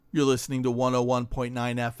You're listening to 101.9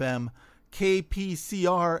 FM,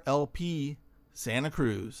 KPCR LP, Santa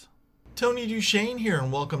Cruz. Tony Duchesne here,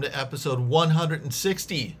 and welcome to episode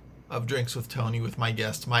 160 of Drinks with Tony with my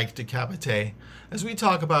guest Mike Decapite, as we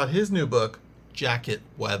talk about his new book, Jacket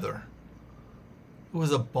Weather. It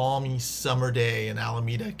was a balmy summer day in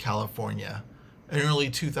Alameda, California, in early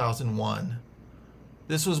 2001.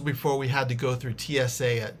 This was before we had to go through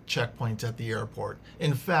TSA at checkpoints at the airport.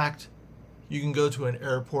 In fact, you can go to an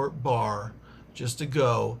airport bar just to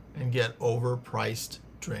go and get overpriced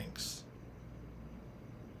drinks.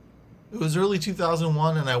 It was early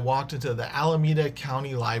 2001 and I walked into the Alameda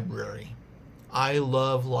County Library. I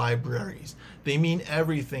love libraries. They mean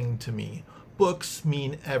everything to me. Books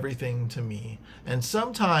mean everything to me. And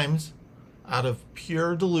sometimes, out of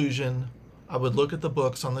pure delusion, I would look at the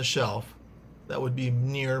books on the shelf that would be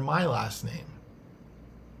near my last name.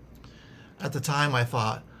 At the time I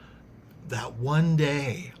thought that one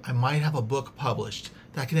day I might have a book published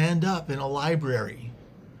that could end up in a library.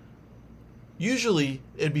 Usually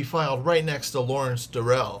it'd be filed right next to Lawrence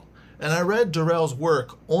Durrell, and I read Durrell's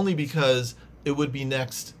work only because it would be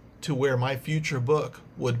next to where my future book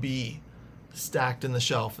would be, stacked in the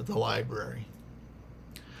shelf at the library.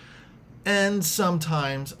 And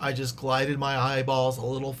sometimes I just glided my eyeballs a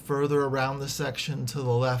little further around the section to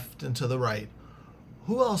the left and to the right.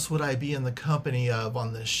 Who else would I be in the company of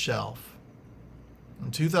on this shelf? In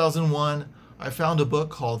 2001, I found a book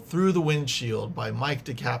called Through the Windshield by Mike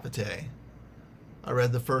Decapite. I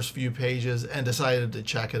read the first few pages and decided to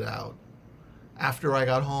check it out. After I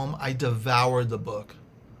got home, I devoured the book.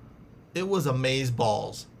 It was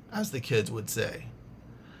amazeballs, as the kids would say.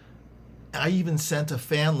 I even sent a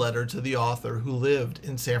fan letter to the author who lived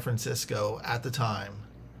in San Francisco at the time.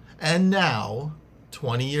 And now,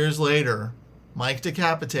 20 years later, Mike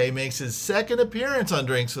Decapite makes his second appearance on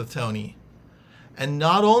Drinks with Tony. And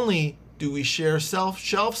not only do we share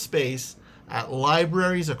shelf space at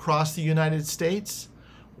libraries across the United States,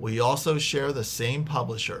 we also share the same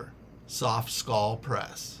publisher, Soft Skull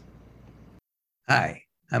Press. Hi,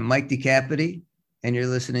 I'm Mike Decapite, and you're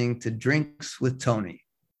listening to Drinks with Tony.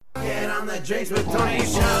 Get on the Drinks with Tony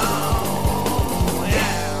show.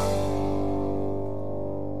 Yeah.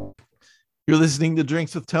 You're listening to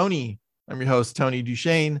Drinks with Tony. I'm your host, Tony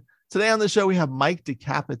Duchesne. Today on the show, we have Mike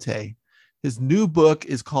Decapite. His new book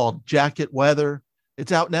is called Jacket Weather.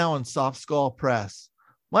 It's out now on Soft Skull Press.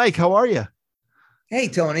 Mike, how are you? Hey,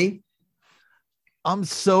 Tony. I'm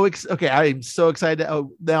so excited. I'm so excited.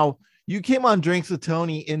 Oh, now, you came on Drinks with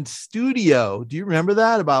Tony in studio. Do you remember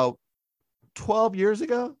that? About 12 years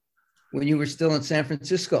ago? When you were still in San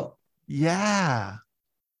Francisco. Yeah.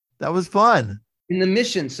 That was fun. In the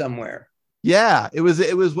Mission somewhere. Yeah, it was.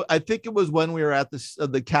 I think it was when we were at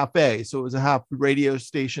the cafe. So it was a half radio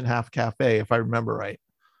station, half cafe, if I remember right.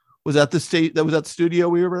 Was that the state that was at the studio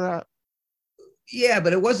we were at? Yeah,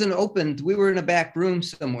 but it wasn't opened. We were in a back room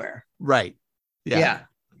somewhere. Right. Yeah.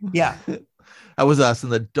 That was us in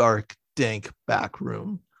the dark, dank back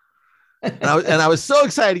room. And I was so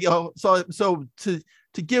excited. So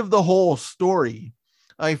to give the whole story,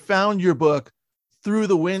 I found your book Through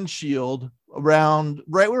the Windshield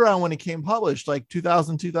right around when it came published, like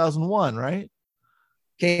 2001, right?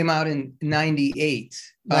 Came out in 98.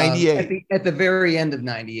 98. At the very end of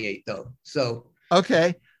 98, though. So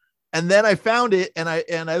okay. And then I found it and I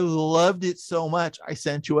loved it so much. I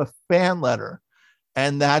sent you a fan letter.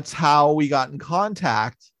 And that's how we got in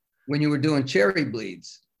contact. When you were doing Cherry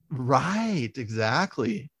Bleeds. Right,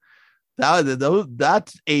 exactly.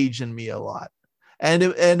 That's aging me a lot. And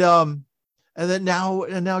then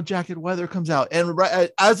now Jacket Weather comes out, and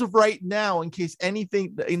as of right now, in case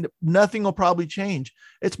nothing will probably change.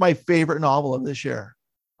 It's my favorite novel of this year.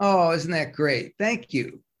 Oh, isn't that great? Thank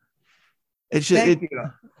you. It's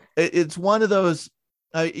one of those,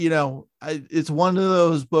 it's one of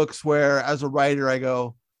those books where, as a writer, I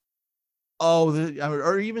go,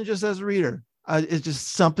 or even just as a reader, it's just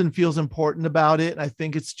something feels important about it, and I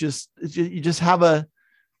think you just have a.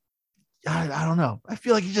 I don't know. I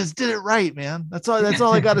feel like you just did it right, man. That's all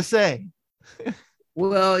I got to say.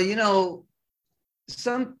 Well,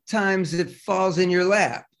 sometimes it falls in your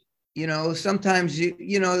lap. Sometimes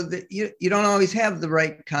you don't always have the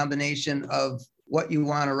right combination of what you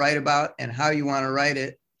want to write about and how you want to write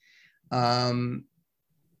it. And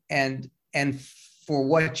for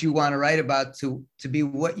what you want to write about to be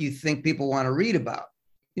what you think people want to read about.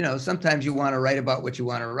 Sometimes you want to write about what you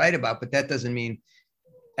want to write about, but that doesn't mean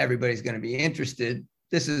everybody's going to be interested.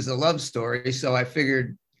 This is a love story. So I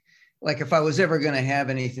figured, like, if I was ever going to have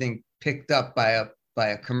anything picked up by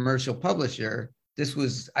a commercial publisher,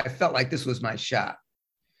 I felt like this was my shot.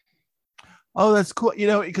 Oh, that's cool.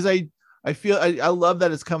 Because I love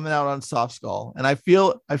that it's coming out on Soft Skull, and I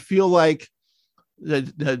feel like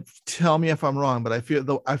tell me if I'm wrong, but I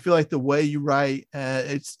feel like the way you write,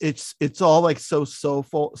 it's all like so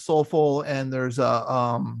soulful, and there's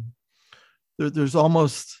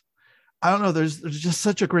almost, I don't know, there's just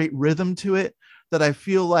such a great rhythm to it that I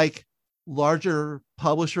feel like larger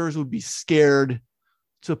publishers would be scared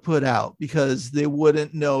to put out because they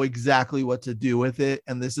wouldn't know exactly what to do with it.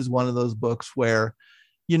 And this is one of those books where,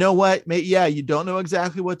 you know what, yeah, you don't know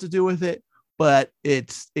exactly what to do with it, but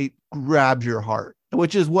it grabs your heart,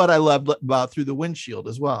 which is what I love about Through the Windshield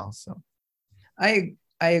as well. So I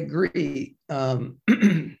agree. And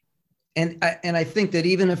I think that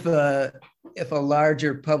even if a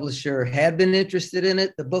larger publisher had been interested in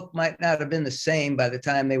it, the book might not have been the same by the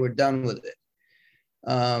time they were done with it.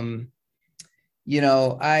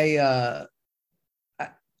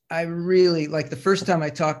 I really, like, the first time I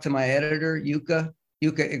talked to my editor, Yuka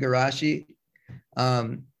Igarashi,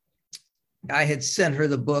 I had sent her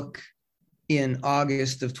the book in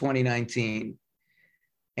August of 2019.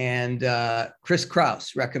 And Chris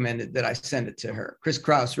Kraus recommended that I send it to her. Chris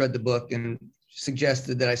Kraus read the book and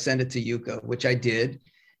suggested that I send it to Yuka, which I did.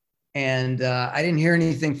 And I didn't hear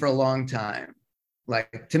anything for a long time.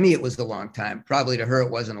 Like, to me, it was a long time. Probably to her,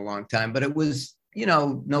 it wasn't a long time, but it was,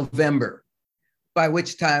 November, by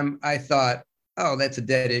which time I thought, oh, that's a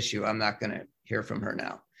dead issue. I'm not going to hear from her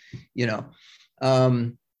now,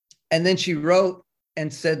 And then she wrote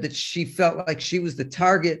and said that she felt like she was the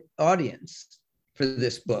target audience for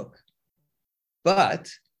this book, but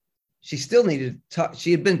she still needed to talk.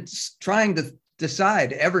 She had been trying to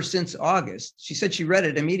decide ever since August. She said she read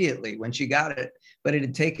it immediately when she got it, but it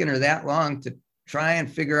had taken her that long to try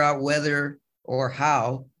and figure out whether or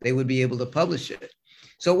how they would be able to publish it.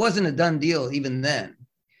 So it wasn't a done deal even then.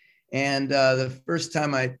 And the first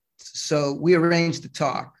time so we arranged to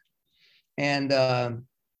talk, and so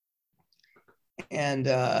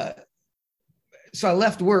I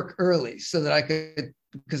left work early so that I could,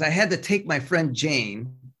 because I had to take my friend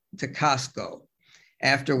Jane to Costco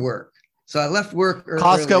after work. So I left work early.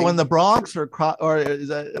 Costco in the Bronx, or is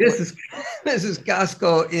that? This is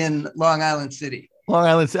Costco in Long Island City. Long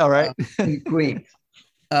Island, all right. In Queens.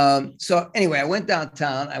 So anyway, I went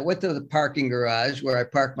downtown. I went to the parking garage where I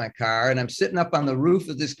parked my car, and I'm sitting up on the roof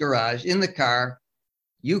of this garage in the car.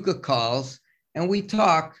 Yuka calls, and we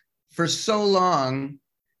talk for so long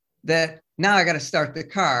that now I got to start the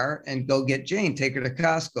car and go get Jane, take her to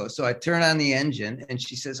Costco. So I turn on the engine, and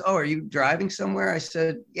she says, "Oh, are you driving somewhere?" I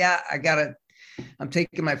said, "Yeah, I'm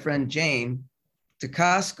taking my friend Jane to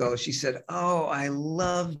Costco." She said, "Oh, I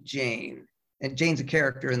love Jane." And Jane's a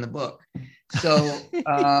character in the book. So,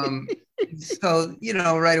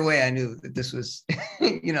 right away I knew that this was,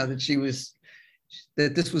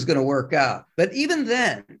 that this was going to work out. But even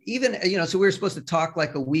then, so we were supposed to talk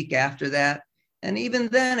like a week after that. And even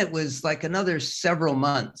then it was like another several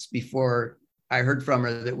months before I heard from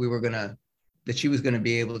her that she was going to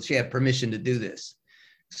be able, she had permission to do this.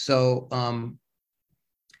 So,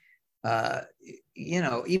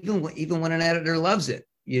 even when an editor loves it,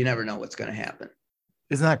 you never know what's going to happen.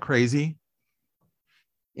 Isn't that crazy?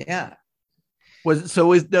 Yeah.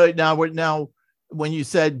 Now when you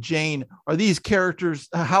said Jane, are these characters,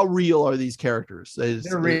 how real are these characters?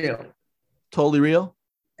 They're real. Totally real?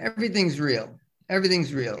 Everything's real. I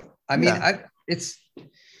mean, it's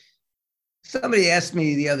somebody asked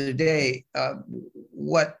me the other day,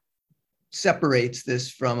 what separates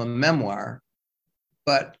this from a memoir,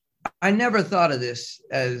 but I never thought of this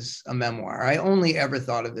as a memoir. I only ever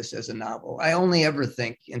thought of this as a novel. I only ever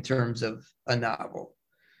think in terms of a novel.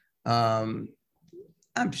 I'm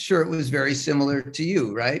sure it was very similar to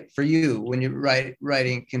you, right? For you, when you're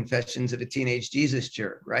writing Confessions of a Teenage Jesus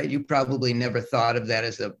Jerk, right? You probably never thought of that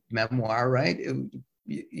as a memoir, right?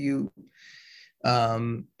 You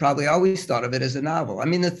probably always thought of it as a novel. I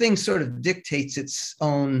mean, the thing sort of dictates its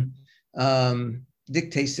own,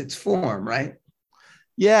 dictates its form, right?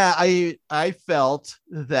 Yeah, I felt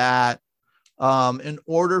that in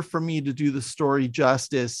order for me to do the story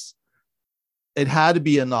justice, it had to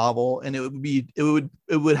be a novel, and it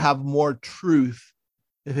would have more truth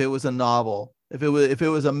if it was a novel. If it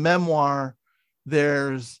was a memoir,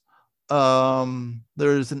 there's an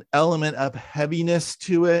element of heaviness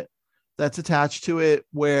to it that's attached to it,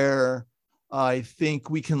 where I think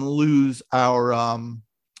we can lose our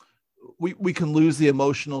we can lose the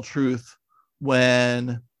emotional truth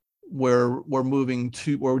when we're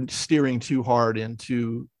steering too hard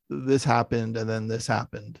into this happened and then this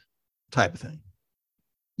happened type of thing.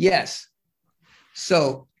 Yes.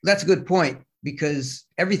 So that's a good point. because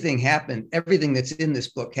everything happened. Everything that's in this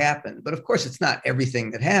book happened. But of course, it's not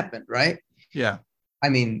everything that happened, right? Yeah. I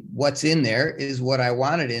mean, what's in there is what I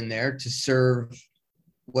wanted in there to serve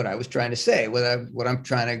what I was trying to say, what I'm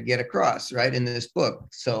trying to get across, right, in this book.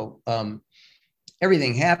 So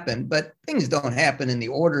everything happened, but things don't happen in the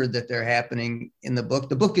order that they're happening in the book.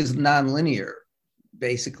 The book is nonlinear,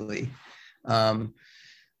 basically.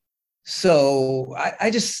 So I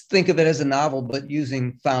just think of it as a novel, but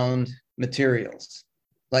using found materials,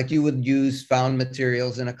 like you would use found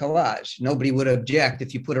materials in a collage. Nobody would object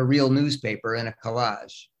if you put a real newspaper in a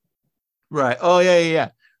collage. Right. Oh yeah.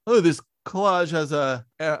 Oh, this collage has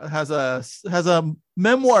a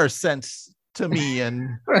memoir sense to me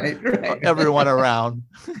and right. everyone around.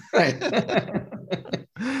 Right.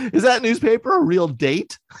 Is that newspaper a real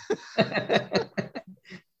date?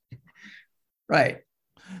 Right.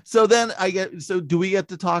 So then do we get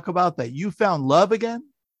to talk about that? You found love again?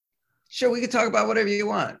 Sure, we could talk about whatever you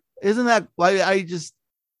want. Isn't that I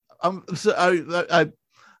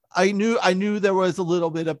knew there was a little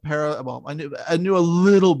bit of parallel. I knew a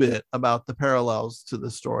little bit about the parallels to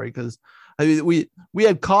the story because we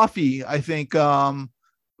had coffee, I think, when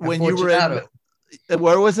you were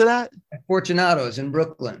where was it at? Fortunato's in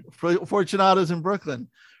Brooklyn. Fortunato's in Brooklyn,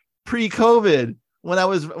 pre-COVID, when I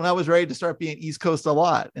was ready to start being East Coast a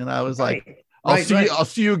lot, and I was like, I'll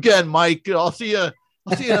see you again, Mike. I'll see you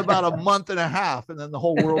in about a month and a half, and then the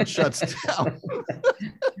whole world shuts down.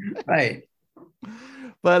 Right.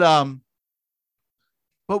 But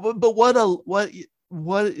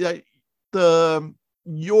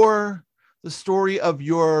the story of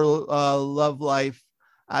your love life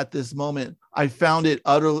at this moment, I found it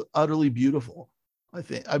utterly beautiful. I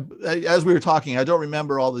think as we were talking, I don't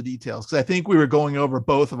remember all the details because I think we were going over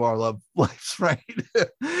both of our love lives, right?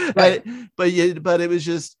 Right. But it was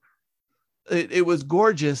just, it was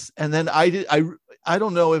gorgeous. And then I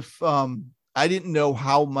don't know if, I didn't know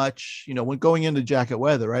how much, when going into Jacket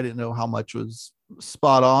Weather, I didn't know how much was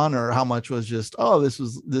spot on or how much was just, this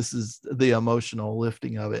is the emotional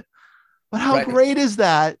lifting of it. But how great is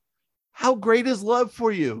that? How great is love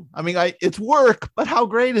for you? I mean, it's work, but how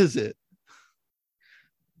great is it?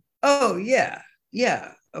 Oh yeah.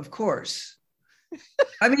 Yeah, of course.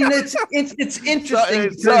 I mean, it's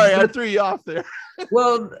interesting. Sorry, I threw you off there.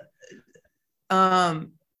 Well,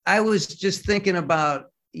 I was just thinking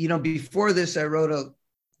about, before this,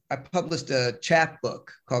 I published a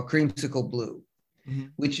chapbook called Creamsicle Blue, mm-hmm.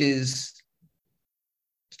 which is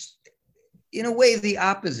in a way the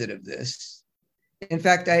opposite of this. In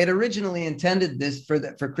fact, I had originally intended this for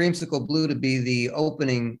Creamsicle Blue to be the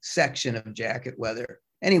opening section of Jacket Weather.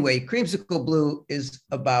 Anyway, Creamsicle Blue is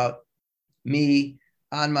about me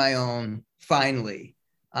on my own, finally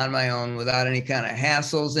on my own, without any kind of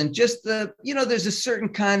hassles, and just there's a certain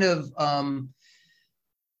kind of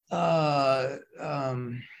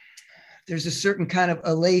there's a certain kind of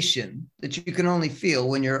elation that you can only feel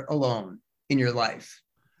when you're alone in your life.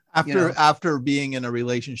 After being in a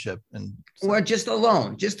relationship or just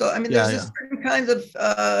alone, there's a certain kind of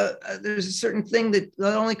there's a certain thing that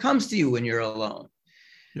only comes to you when you're alone.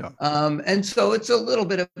 Yeah. And so it's a little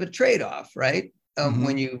bit of a trade-off, right?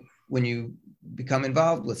 Mm-hmm. When you become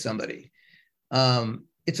involved with somebody,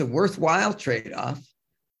 it's a worthwhile trade-off.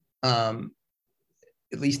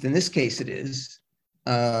 At least in this case, it is.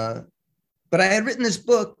 But I had written this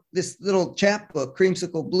book, this little chapbook,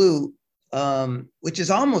 Creamsicle Blue, which is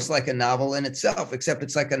almost like a novel in itself, except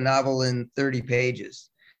it's like a novel in 30 pages,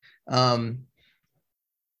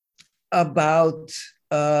 about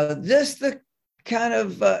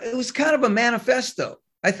it was kind of a manifesto.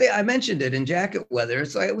 I think I mentioned it in Jacket Weather.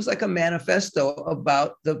 It was like a manifesto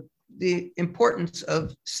about the importance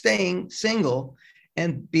of staying single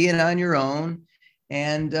and being on your own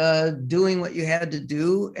and doing what you had to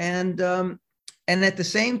do. And at the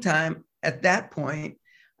same time, at that point,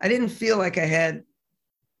 I didn't feel like I had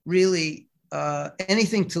really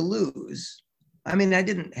anything to lose. I mean, I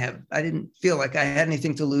didn't feel like I had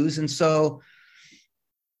anything to lose. And so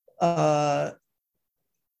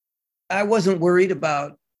I wasn't worried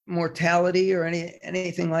about mortality or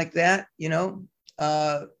anything like that, and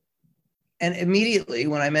immediately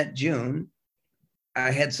when I met June,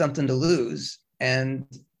 I had something to lose. And,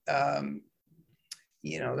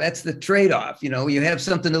 that's the trade-off. You have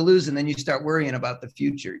something to lose and then you start worrying about the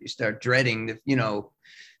future. You start dreading that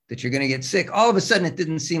you're going to get sick. All of a sudden, it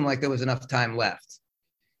didn't seem like there was enough time left,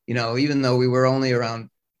 even though we were only around,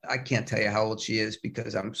 I can't tell you how old she is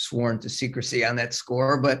because I'm sworn to secrecy on that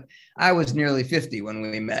score, but I was nearly 50 when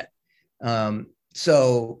we met.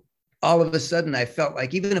 So all of a sudden I felt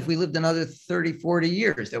like even if we lived another 30, 40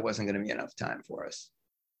 years, there wasn't going to be enough time for us.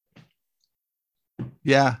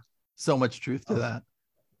 Yeah. So much truth to that.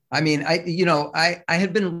 I mean, I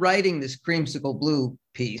had been writing this Creamsicle Blue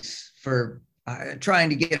piece for trying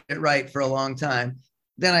to get it right for a long time.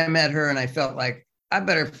 Then I met her and I felt like I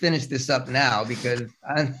better finish this up now because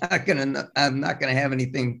I'm not gonna have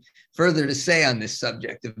anything further to say on this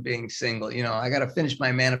subject of being single. You know, I got to finish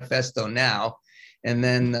my manifesto now, and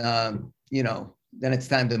then then it's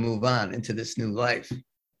time to move on into this new life.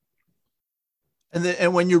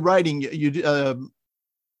 And when you're writing,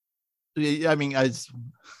 I mean,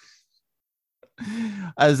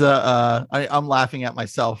 I'm laughing at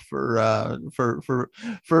myself for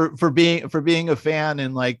being a fan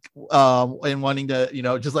and like and wanting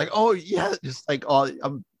to, just like, oh yeah, just like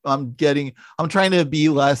I'm trying to be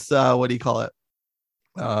less what do you call it,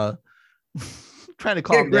 trying to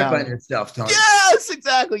calm down. Get a grip on yourself, Tony. Yes,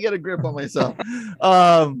 exactly. Get a grip on myself.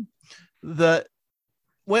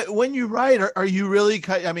 When you write, are you really,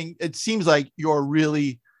 I mean, it seems like you're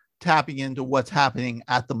really tapping into what's happening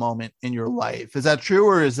at the moment in your life. Is that true?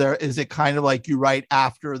 Or is it kind of like you write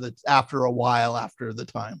after a while after the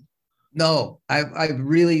time? No, I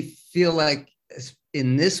really feel like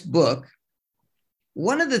in this book,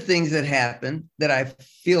 one of the things that happened that I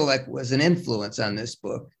feel like was an influence on this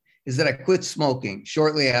book is that I quit smoking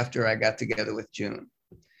shortly after I got together with June.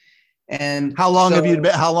 And how long had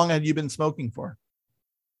you been smoking for?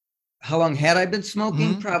 How long had I been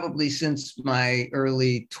smoking? Mm-hmm. Probably since my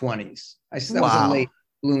early 20s. I was a late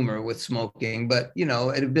bloomer with smoking, but it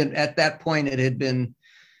had been, at that point, it had been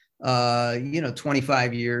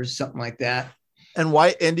 25 years, something like that. And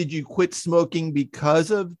why? And did you quit smoking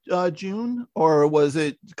because of June, or was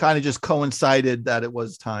it kind of just coincided that it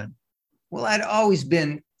was time? Well, I'd always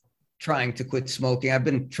been trying to quit smoking. I've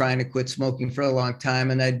been trying to quit smoking for a long time,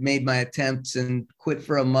 and I'd made my attempts and quit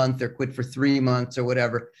for a month or quit for 3 months or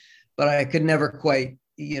whatever, but I could never quite,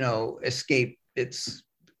 escape its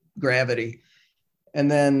gravity. And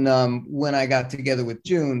then when I got together with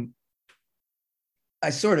June, I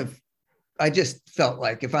just felt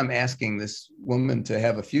like if I'm asking this woman to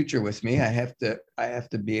have a future with me, I have to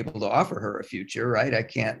be able to offer her a future, right? I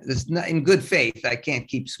can't, this not in good faith. I can't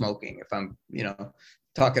keep smoking if I'm,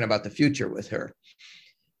 talking about the future with her.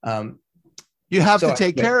 You have to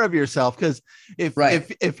take care of yourself, because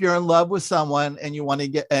if you're in love with someone and you want to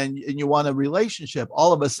get and you want a relationship,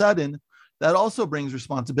 all of a sudden that also brings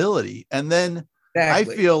responsibility. And then I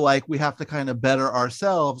feel like we have to kind of better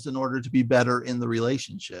ourselves in order to be better in the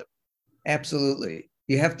relationship. Absolutely.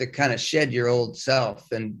 You have to kind of shed your old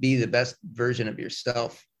self and be the best version of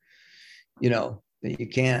yourself, that you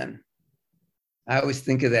can. I always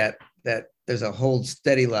think of that there's a Hold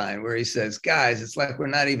Steady line where he says, guys, it's like we're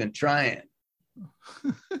not even trying.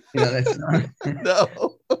 That's not.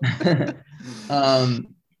 No.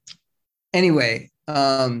 Anyway,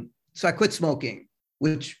 so I quit smoking,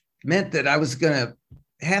 which meant that I was going to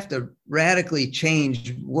have to radically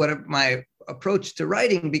change my approach to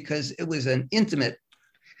writing, because it was an intimate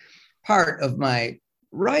part of my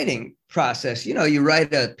writing process. You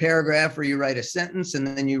write a paragraph or you write a sentence, and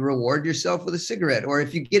then you reward yourself with a cigarette. Or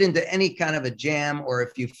if you get into any kind of a jam, or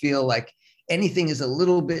if you feel like anything is a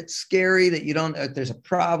little bit scary, that there's a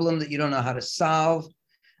problem that you don't know how to solve.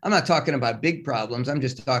 I'm not talking about big problems. I'm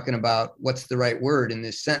just talking about what's the right word in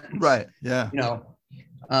this sentence. Right. Yeah.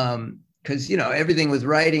 Because everything with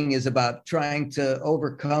writing is about trying to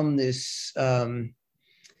overcome this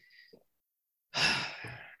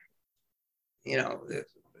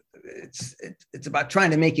it's about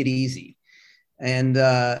trying to make it easy, and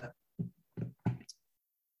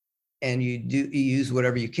you use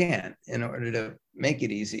whatever you can in order to make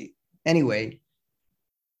it easy. Anyway,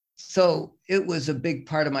 so it was a big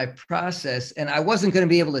part of my process, and I wasn't going to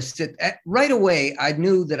be able to right away. I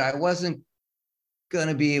knew that I wasn't going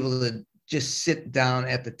to be able to just sit down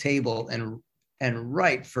at the table and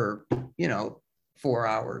write for 4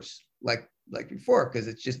 hours like before, because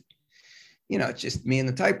it's just it's just me and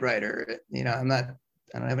the typewriter. I don't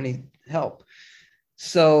have any help.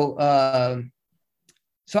 So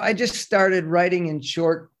I just started writing in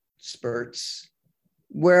short spurts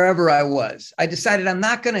wherever I was. I decided I'm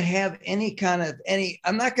not going to have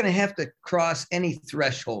I'm not going to have to cross any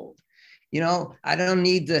threshold. I don't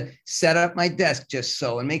need to set up my desk just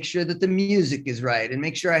so and make sure that the music is right and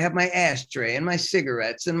make sure I have my ashtray and my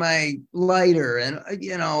cigarettes and my lighter and,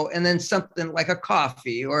 and then something like a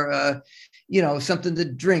coffee or, something to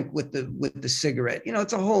drink with the cigarette.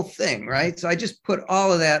 It's a whole thing, right? So I just put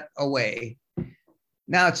all of that away.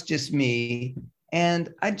 Now it's just me.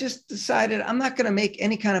 And I just decided I'm not going to make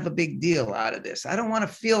any kind of a big deal out of this. I don't want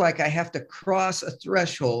to feel like I have to cross a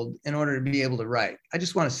threshold in order to be able to write. I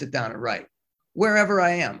just want to sit down and write. wherever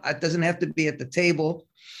I am. It doesn't have to be at the table.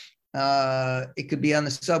 It could be on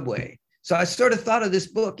the subway. So I sort of thought of this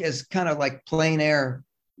book as kind of like plein air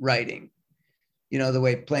writing, you know, the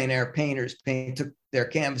way plein air painters took their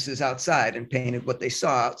canvases outside and painted what they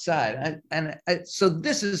saw outside. So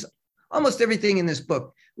this is almost everything in this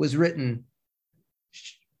book was written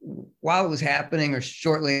while it was happening or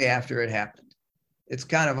shortly after it happened. It's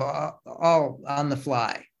kind of all on the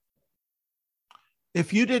fly.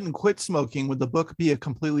 If you didn't quit smoking, would the book be a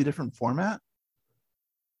completely different format?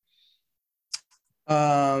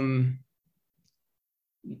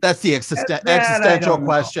 That's the existential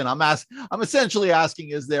question. I'm essentially asking,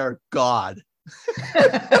 is there God?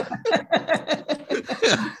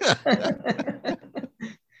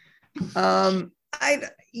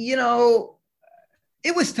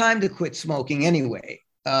 It was time to quit smoking anyway.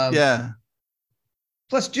 Yeah.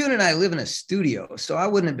 Plus, June and I live in a studio, so I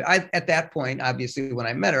wouldn't have. At that point, obviously, when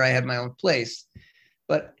I met her, I had my own place,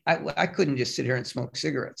 but I couldn't just sit here and smoke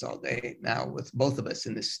cigarettes all day now with both of us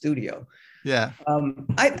in this studio. Yeah.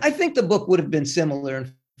 I think the book would have been similar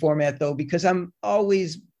in format, though, because I'm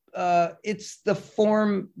always. It's the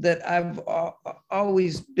form that I've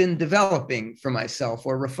always been developing for myself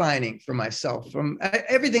or refining for myself.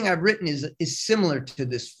 Everything I've written is similar to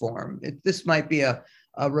this form. This might be a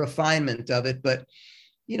refinement of it, but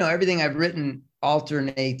everything I've written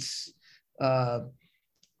alternates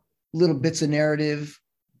little bits of narrative,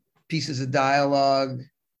 pieces of dialogue,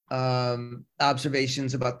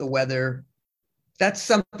 observations about the weather. That's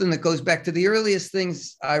something that goes back to the earliest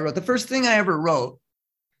things I wrote. The first thing I ever wrote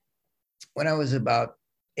when I was about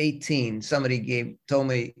 18, somebody told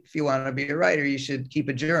me, if you want to be a writer, you should keep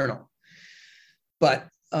a journal. But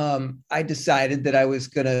I decided that I was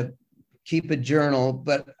going to keep a journal,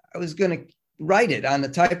 but I was going to write it on the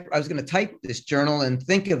type. I was going to type this journal and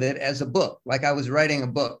think of it as a book, like I was writing a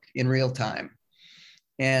book in real time.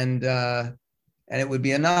 And it would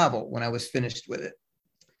be a novel when I was finished with it.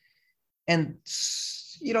 And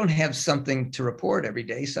you don't have something to report every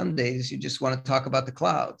day. Some days you just want to talk about the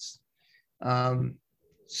clouds.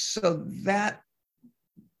 So that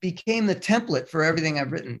became the template for everything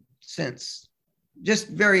I've written since, just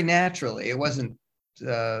very naturally. It wasn't,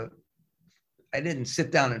 I didn't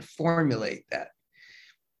sit down and formulate that.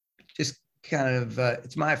 Just kind of,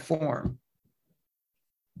 it's my form.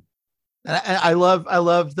 And I love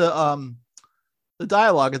the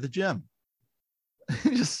dialogue at the gym.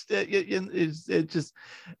 It's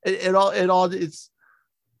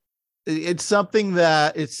something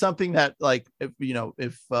that like, if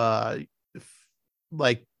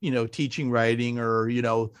teaching writing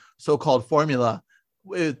or, so-called formula,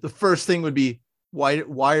 the first thing would be,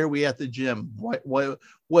 why are we at the gym?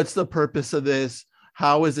 What's the purpose of this?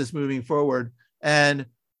 How is this moving forward? And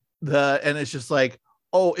it's just like,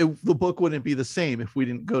 the book wouldn't be the same if we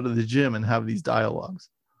didn't go to the gym and have these dialogues.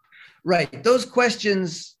 Right. Those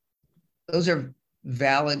questions, those are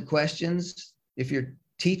valid questions if you're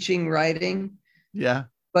teaching writing. Yeah.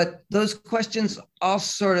 But those questions all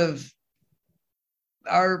sort of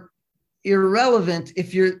are irrelevant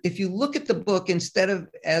if you look at the book instead of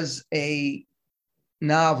as a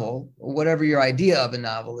novel or whatever your idea of a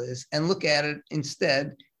novel is, and look at it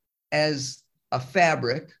instead as a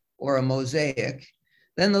fabric or a mosaic,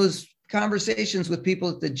 then those conversations with people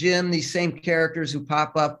at the gym, these same characters who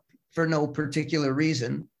pop up for no particular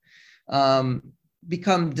reason,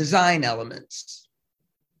 become design elements.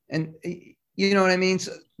 And you know what I mean?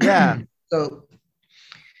 So, yeah. So,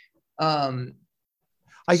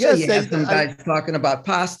 I guess you have some guys talking about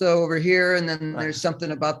pasta over here, and then there's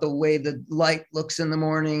something about the way the light looks in the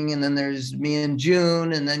morning, and then there's me and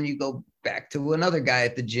June, and then you go back to another guy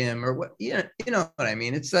at the gym, or what, you know what I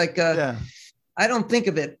mean? It's like, I don't think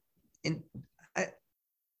of it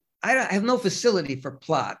I have no facility for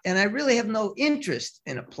plot, and I really have no interest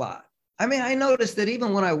in a plot. I mean, I noticed that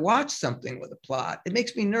even when I watch something with a plot, it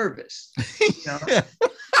makes me nervous.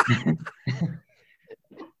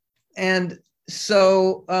 And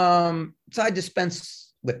so I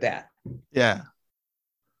dispense with that. Yeah.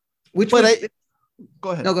 Go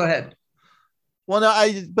ahead. No, go ahead. Well, no,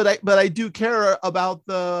 I do care about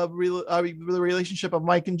the relationship of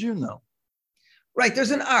Mike and June, though. Right.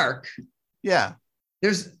 There's an arc. Yeah.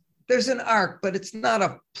 There's an arc, but it's not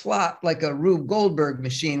a plot like a Rube Goldberg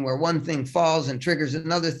machine where one thing falls and triggers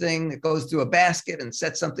another thing that goes through a basket and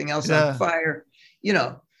sets something else on fire.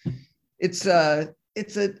 It's an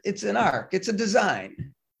arc. It's a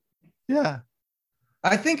design. Yeah.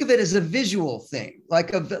 I think of it as a visual thing,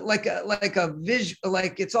 like a visual,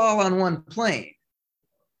 like it's all on one plane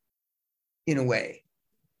in a way.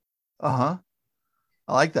 I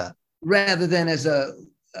like that. Rather than as a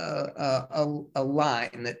a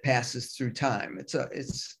line that passes through time. It's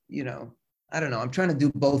I don't know. I'm trying to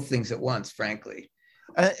do both things at once, frankly.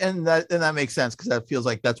 And that makes sense, because that feels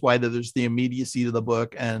like that's why there's the immediacy to the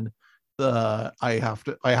book, and I have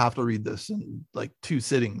to read this in like 2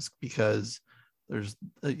 sittings, because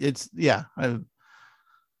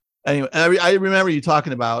anyway, I remember you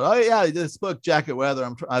talking about, oh yeah, this book Jacket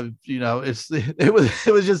Weather. It's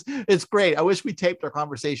great. I wish we taped our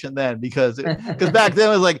conversation then, because back then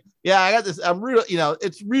it was like, yeah, I got this. I'm really,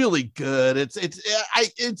 it's really good. It's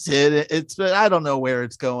but I don't know where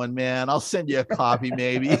it's going, man. I'll send you a copy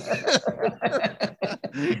maybe.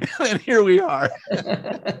 And here we are.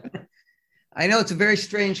 I know it's a very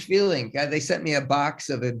strange feeling. They sent me a box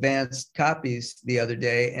of advanced copies the other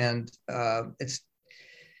day, and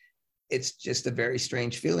it's just a very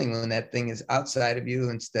strange feeling when that thing is outside of you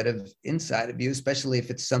instead of inside of you, especially if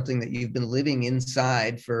it's something that you've been living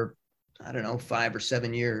inside for, I don't know, 5 or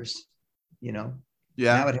 7 years,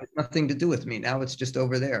 Yeah. Now it has nothing to do with me. Now it's just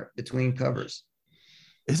over there between covers.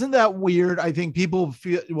 Isn't that weird? I think people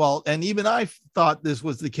feel, well, and even I thought this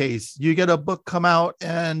was the case. You get a book come out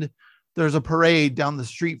and there's a parade down the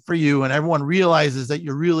street for you, and everyone realizes that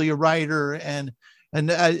you're really a writer, and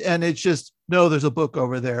it's just, no, there's a book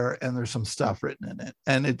over there and there's some stuff written in it.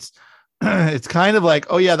 And it's kind of like,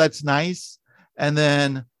 oh yeah, that's nice. And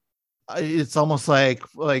then it's almost like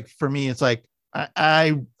for me, it's like,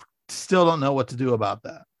 I still don't know what to do about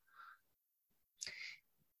that.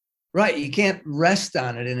 Right. You can't rest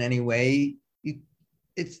on it in any way.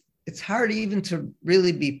 It's hard even to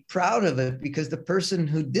really be proud of it, because the person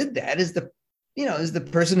who did that is the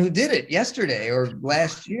person who did it yesterday or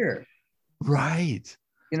last year. Right.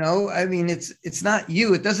 I mean, it's not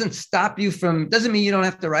you. It doesn't stop you doesn't mean you don't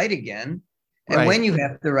have to write again. And right. When you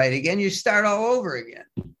have to write again, you start all over again.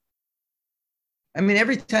 I mean,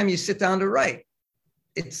 every time you sit down to write,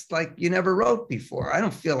 it's like you never wrote before. I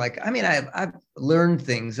don't feel like, I mean, I've learned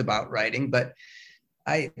things about writing, but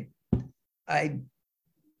I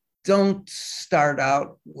don't start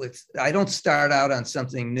out on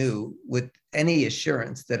something new with any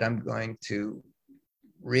assurance that I'm going to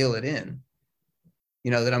reel it in.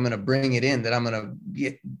 That I'm going to bring it in, that I'm going to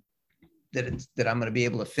get, that I'm going to be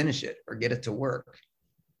able to finish it or get it to work.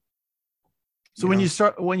 So when you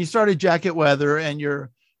started Jacket Weather, and your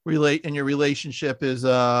relationship is,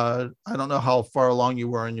 I don't know how far along you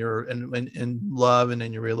were in love and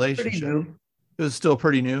in your relationship. Pretty new. It was still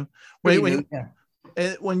pretty new. When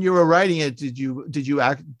you were writing it, did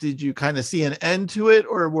you kind of see an end to it,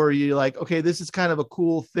 or were you like, okay, this is kind of a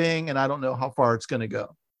cool thing and I don't know how far it's going to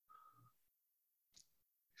go?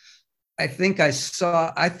 I think I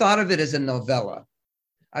thought of it as a novella.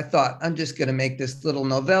 I thought, I'm just going to make this little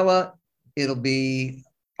novella. It'll be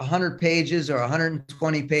 100 pages or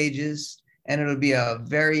 120 pages, and it'll be a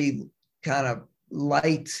very kind of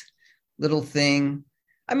light little thing.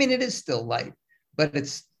 I mean, it is still light, but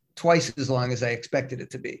it's twice as long as I expected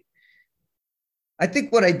it to be. I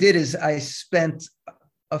think what I did is I spent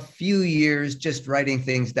a few years just writing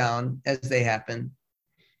things down as they happen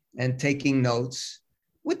and taking notes,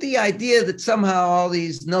 with the idea that somehow all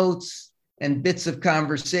these notes and bits of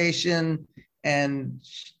conversation and,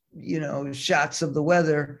 shots of the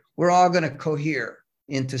weather were all going to cohere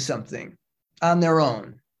into something on their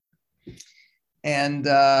own. And,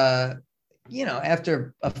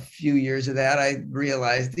 after a few years of that, I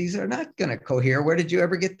realized these are not going to cohere. Where did you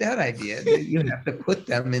ever get that idea? You have to put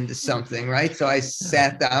them into something, right? So I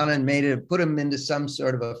sat down and put them into some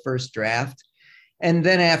sort of a first draft. And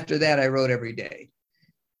then after that, I wrote every day.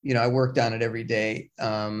 I worked on it every day.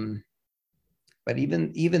 But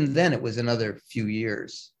even then, it was another few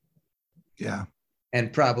years. Yeah.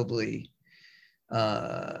 And probably,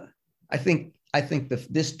 I think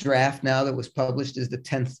this draft now that was published is the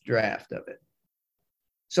 10th draft of it.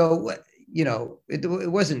 So, it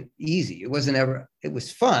wasn't easy. It was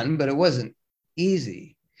fun, but it wasn't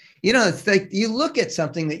easy. It's like you look at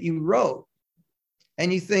something that you wrote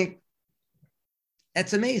and you think,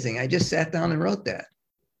 that's amazing. I just sat down and wrote that.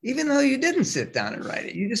 Even though you didn't sit down and write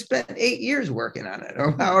it, you just spent 8 years working on it,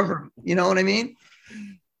 or however, you know what I mean?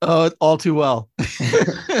 Oh, all too well.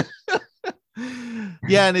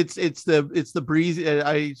 Yeah, and it's the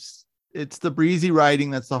breezy writing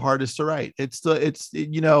that's the hardest to write. If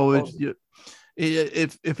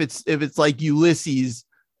it's like Ulysses,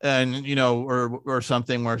 and or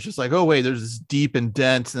something where it's just like, oh wait, there's this deep and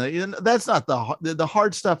dense, and that's not the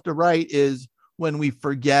hard stuff to write. Is when we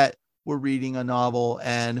forget we're reading a novel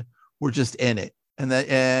and we're just in it, and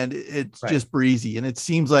it's right. Just breezy, and it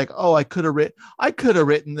seems like, oh, I could have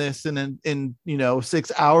written this in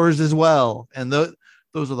 6 hours as well, and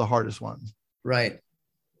those are the hardest ones. Right.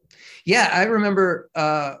 Yeah, I remember.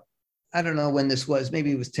 I don't know when this was.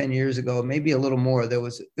 Maybe it was 10 years ago. Maybe a little more. It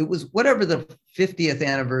was whatever the 50th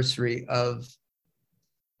anniversary of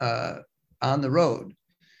On the Road.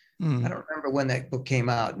 I don't remember when that book came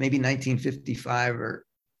out. Maybe 1955 or.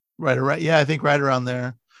 Right. Yeah, I think right around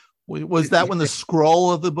there. Was that when the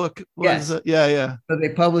scroll of the book was? Yes. Yeah. So they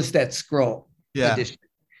published that scroll edition.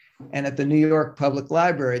 And at the New York Public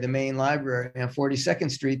Library, the main library on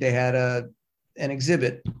 42nd Street, they had an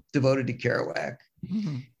exhibit devoted to Kerouac.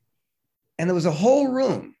 Mm-hmm. And there was a whole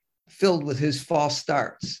room filled with his false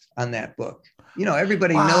starts on that book. You know,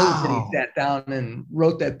 everybody knows that he sat down and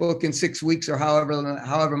wrote that book in 6 weeks or however,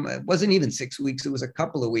 it wasn't even 6 weeks. It was a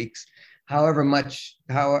couple of weeks, however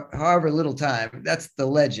little time. That's the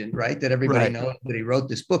legend, right? That everybody knows that he wrote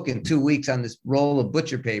this book in 2 weeks on this roll of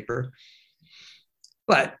butcher paper.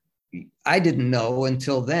 But I didn't know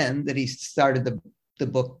until then that he started the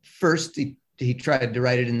book first. He tried to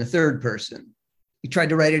write it in the third person. He tried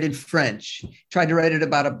to write it in French, tried to write it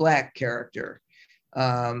about a Black character.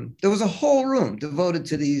 There was a whole room devoted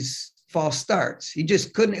to these false starts. He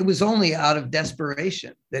just couldn't. It was only out of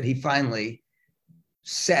desperation that he finally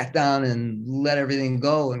sat down and let everything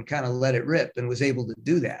go and kind of let it rip and was able to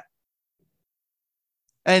do that.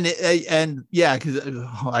 And yeah, because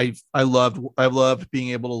I loved being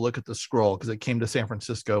able to look at the scroll, because it came to San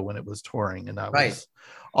Francisco when it was touring, and that was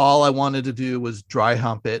all I wanted to do was dry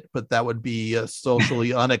hump it, but that would be a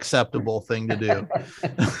socially unacceptable thing to do.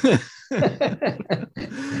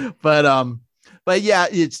 But yeah,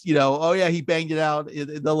 it's, you know, oh yeah, he banged it out.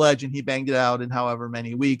 The legend, he banged it out in however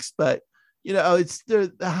many weeks, but you know, it's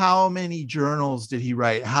how many journals did he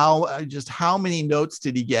write? How many notes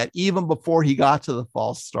did he get even before he got to the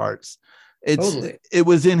false starts? It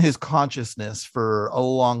was in his consciousness for a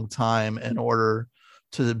long time in order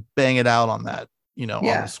to bang it out on that, you know, on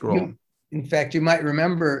the scroll. In fact, you might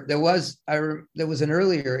remember there was an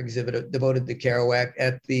earlier exhibit devoted to Kerouac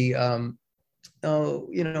at the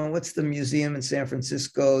what's the museum in San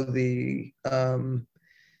Francisco?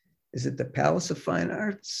 Is it the Palace of Fine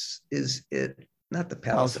Arts? Is it not the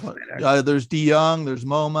Palace of Fine Arts? There's De Young, there's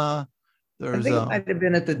MoMA. I think it might have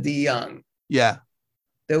been at the De Young. Yeah.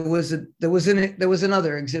 There was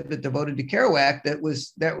another exhibit devoted to Kerouac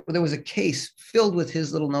there was a case filled with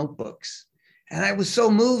his little notebooks. And I was so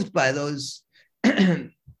moved by those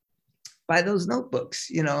notebooks,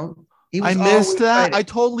 you know. I missed that. Writing. I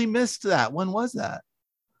totally missed that. When was that?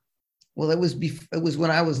 Well, it was when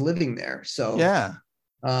I was living there. So yeah.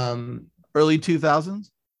 Early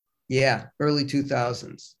 2000s. Yeah, early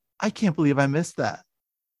 2000s. I can't believe I missed that.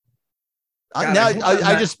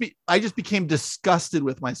 I just became disgusted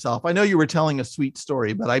with myself. I know you were telling a sweet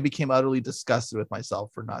story, but I became utterly disgusted with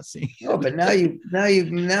myself for not seeing it. Oh, but now you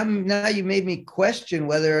made me question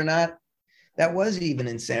whether or not that was even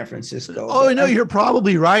in San Francisco. Oh no, you're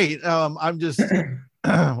probably right. I'm just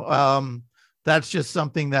that's just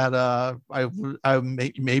something that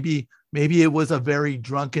maybe it was a very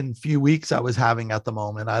drunken few weeks I was having at the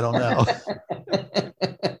moment. I don't know.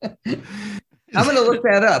 I'm going to look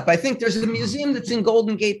that up. I think there's a museum that's in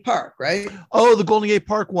Golden Gate Park, right? Oh, the Golden Gate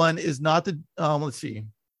Park one is not the, let's see.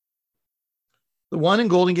 The one in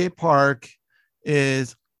Golden Gate Park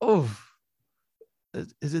is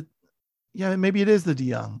it? Yeah, maybe it is the De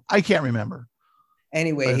Young. I can't remember.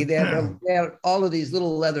 Anyway, he had all of these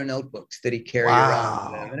little leather notebooks that he carried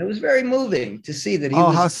around with him. And it was very moving to see that he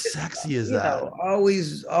was. How sexy is that?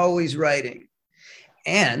 Always writing.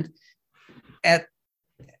 And at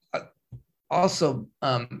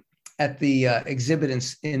the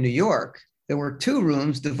exhibit in New York, there were 2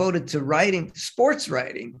 rooms devoted to sports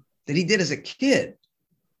writing that he did as a kid.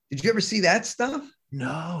 Did you ever see that stuff?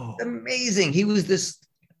 No. It's amazing. He was this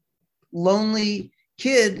lonely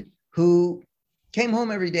kid who came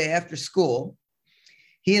home every day after school.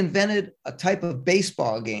 He invented a type of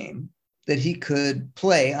baseball game that he could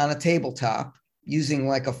play on a tabletop using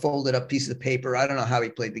like a folded up piece of paper. I don't know how he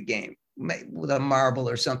played the game, with a marble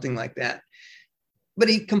or something like that. But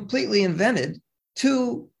he completely invented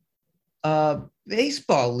 2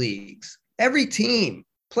 baseball leagues. Every team,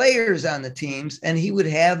 players on the teams, and he would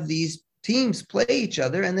have these teams play each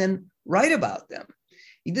other and then write about them.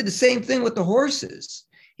 He did the same thing with the horses.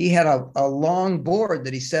 He had a long board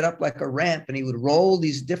that he set up like a ramp, and he would roll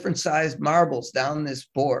these different sized marbles down this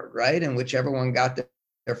board, right? And whichever one got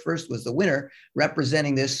there first was the winner,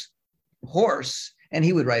 representing this horse. And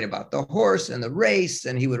he would write about the horse and the race,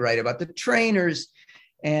 and he would write about the trainers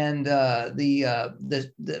and the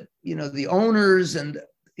owners, and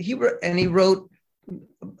he wrote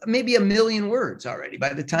maybe 1 million words already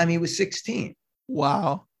by the time he was 16.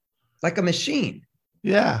 Wow. Like a machine.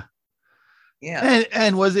 Yeah. Yeah.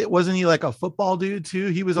 And wasn't he like a football dude too?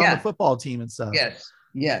 He was on the football team and stuff. Yes.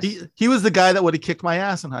 He was the guy that would have kicked my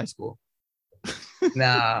ass in high school.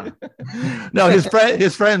 Nah. No, his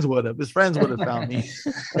friends would have. His friends would have found me.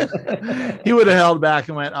 He would have held back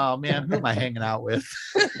and went, "Oh man, who am I hanging out with?"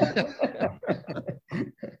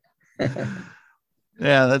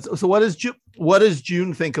 Yeah, that's so. What does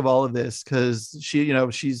June think of all of this? Because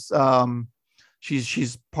she's part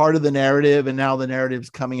of the narrative, and now the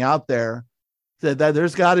narrative's coming out there. That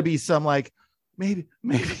there's got to be some like maybe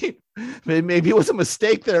it was a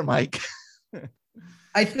mistake there, Mike.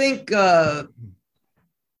 I think.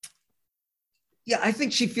 I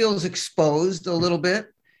think she feels exposed a little bit.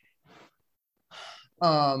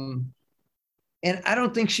 And I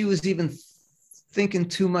don't think she was even thinking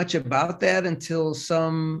too much about that until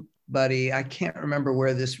somebody, I can't remember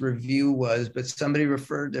where this review was, but somebody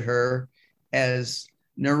referred to her as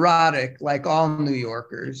neurotic, like all New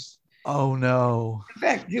Yorkers. Oh, no. In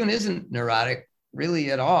fact, June isn't neurotic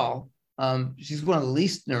really at all. She's one of the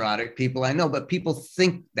least neurotic people I know, but people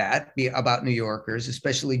think that about New Yorkers,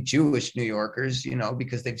 especially Jewish New Yorkers,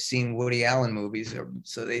 because they've seen Woody Allen movies.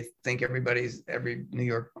 So they think every New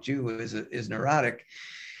York Jew is neurotic.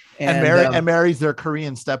 And marries their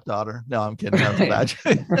Korean stepdaughter. No, I'm kidding. That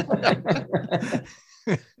was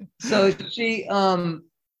bad. So she, and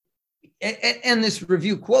this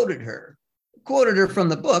review quoted her from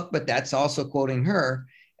the book, but that's also quoting her.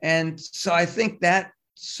 And so I think that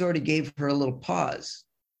sort of gave her a little pause,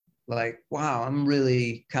 like, wow, I'm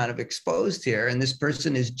really kind of exposed here, and this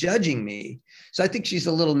person is judging me. So I think she's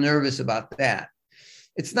a little nervous about that.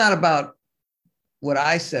 It's not about what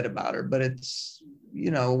I said about her, but it's,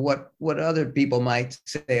 what other people might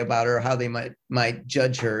say about her, how they might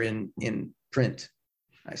judge her in print,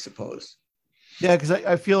 I suppose. Yeah, because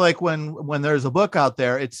I feel like when there's a book out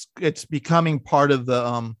there, it's becoming part of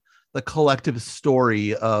the collective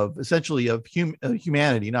story of essentially of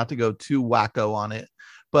humanity, not to go too wacko on it,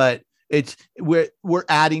 but we're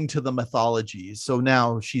adding to the mythology. So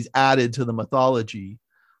now she's added to the mythology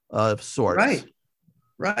of sorts.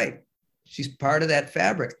 Right. She's part of that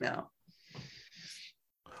fabric now.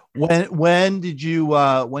 When did you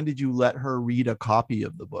let her read a copy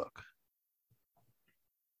of the book?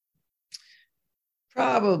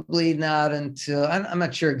 Probably not until, I'm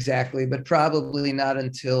not sure exactly, but probably not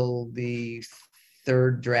until the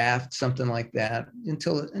third draft, something like that,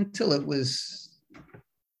 until it was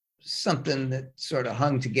something that sort of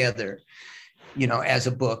hung together, as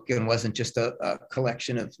a book and wasn't just a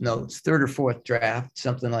collection of notes. Third or fourth draft,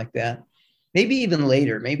 something like that. Maybe even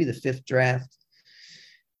later, maybe the fifth draft.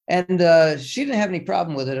 And she didn't have any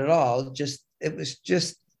problem with it at all. It was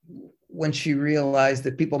just when she realized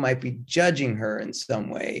that people might be judging her in some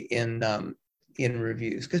way in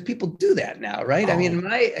reviews, because people do that now, right? I mean,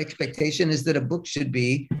 my expectation is that a book should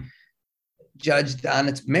be judged on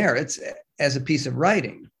its merits as a piece of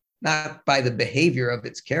writing, not by the behavior of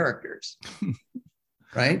its characters,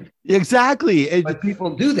 right? Exactly. But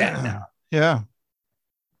people do that now. Yeah.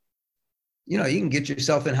 You can get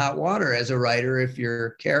yourself in hot water as a writer if your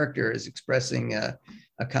character is expressing a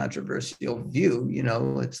controversial view.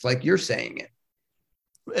 It's like you're saying it.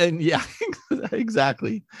 And yeah,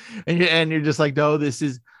 exactly. And you're just like, no, this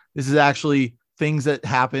is actually things that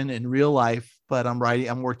happen in real life, but I'm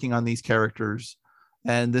working on these characters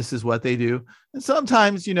and this is what they do. And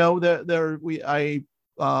sometimes, there's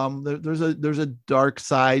a dark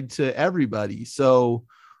side to everybody. So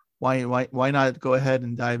why not go ahead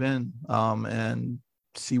and dive in and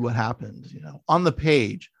see what happens, on the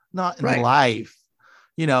page, not in life.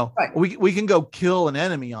 Right. We can go kill an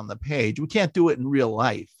enemy on the page. We can't do it in real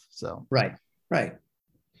life. So right.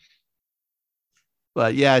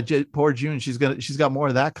 But yeah, poor June, she's got more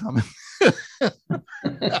of that coming.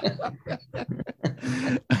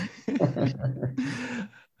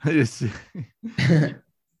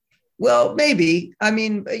 Well, maybe. I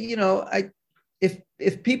mean,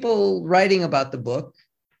 if people writing about the book,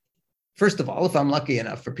 first of all, if I'm lucky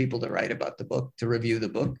enough for people to write about the book, to review the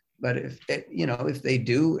book, but if they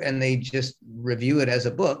do and they just review it as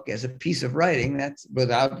a book, as a piece of writing, that's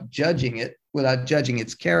without judging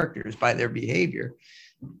its characters by their behavior,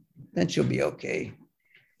 then she'll be okay.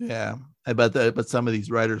 Yeah, I bet but some of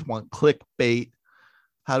these writers want clickbait.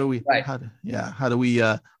 How do we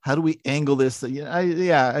angle this?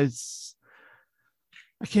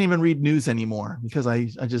 I can't even read news anymore because I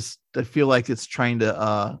feel like it's trying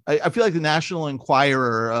to, I feel like the National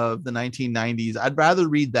Enquirer of the 1990s. I'd rather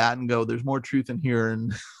read that and go, there's more truth in here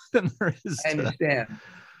than there is. I understand.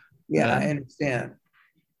 I understand.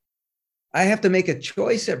 I have to make a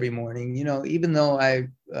choice every morning, even though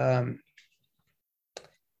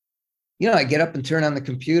I get up and turn on the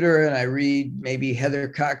computer and I read maybe Heather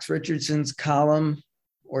Cox Richardson's column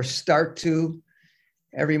or start to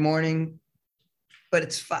every morning. But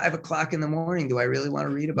it's 5 o'clock in the morning. Do I really want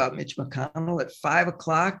to read about Mitch McConnell at 5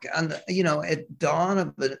 o'clock on the, at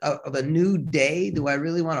dawn of a new day? Do I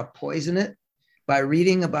really want to poison it by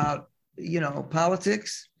reading about,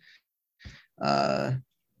 politics? I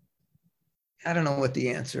don't know what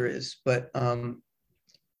the answer is, but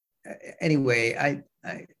anyway,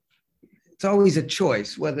 it's always a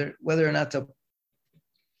choice whether or not to,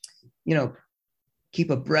 keep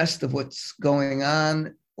abreast of what's going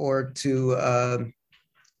on or to,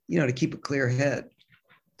 to keep a clear head.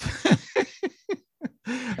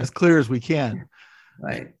 As clear as we can.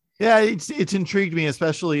 Right. Yeah, it's intrigued me,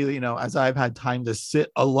 especially, as I've had time to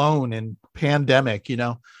sit alone in pandemic,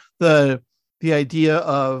 the idea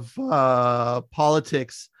of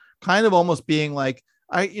politics kind of almost being like,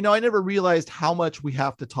 I never realized how much we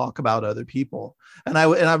have to talk about other people. And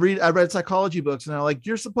I read psychology books and I'm like,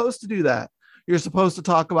 you're supposed to do that. You're supposed to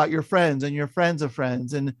talk about your friends and your friends of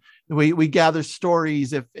friends. And we gather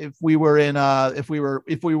stories. If we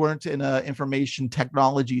weren't in a information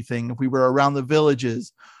technology thing, if we were around the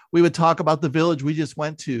villages, we would talk about the village we just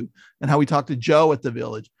went to and how we talked to Joe at the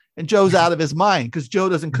village. And Joe's out of his mind because Joe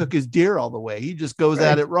doesn't cook his deer all the way. He just goes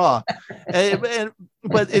at it raw. And then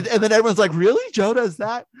everyone's like, really? Joe does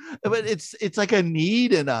that? But it's like a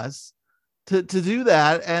need in us to do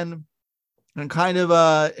that and kind of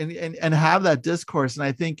and have that discourse. And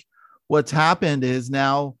I think what's happened is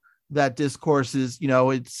now that discourse is,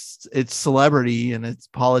 it's celebrity and it's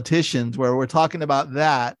politicians where we're talking about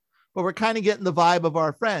that, but we're kind of getting the vibe of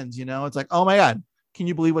our friends. It's like, oh my God, can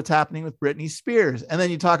you believe what's happening with Britney Spears? And then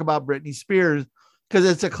you talk about Britney Spears because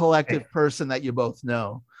it's a collective person that you both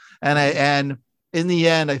know. And in the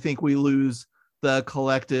end, I think we lose the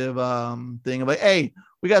collective thing of like, hey,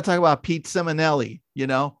 we got to talk about Pete Simonelli.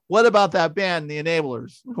 What about that band, The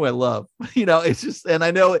Enablers, who I love? It's just, and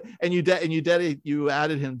I know, and you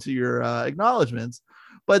added him to your acknowledgements,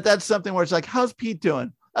 but that's something where it's like, how's Pete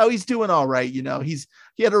doing? Oh, he's doing all right. He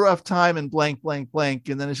had a rough time and blank, blank, blank.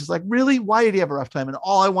 And then it's just like, really, why did he have a rough time? And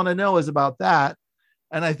all I want to know is about that.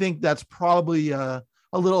 And I think that's probably a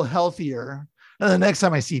little healthier. And the next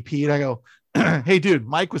time I see Pete, I go, hey, dude,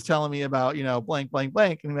 Mike was telling me about, blank, blank,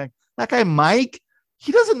 blank. And I'm like, that guy, Mike,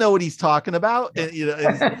 he doesn't know what he's talking about. And,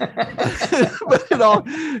 but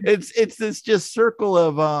it's this just circle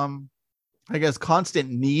of, I guess, constant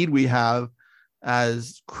need we have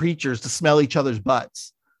as creatures to smell each other's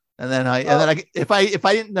butts. And then if I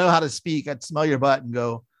didn't know how to speak, I'd smell your butt and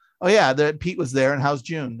go, oh yeah, Pete was there. And how's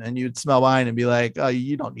June? And you'd smell mine and be like, oh,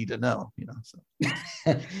 you don't need to know, so.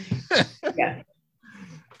 Yeah.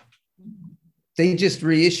 They just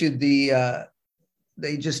reissued they're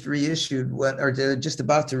just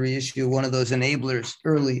about to reissue one of those Enablers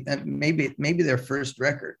early, and maybe their first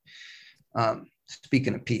record.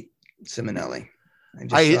 Speaking of Pete Simonelli,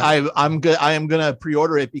 I'm good. I am going to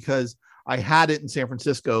pre-order it because I had it in San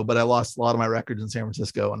Francisco, but I lost a lot of my records in San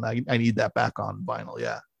Francisco and I need that back on vinyl.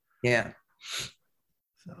 Yeah. Yeah.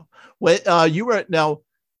 So what you were now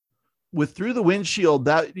with Through the Windshield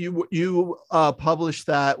that you published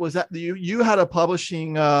that, was that you had a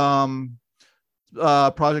publishing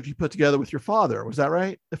project you put together with your father. Was that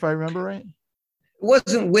right? If I remember right? It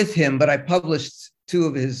wasn't with him, but I published 2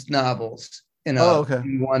 of his novels in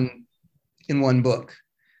one book.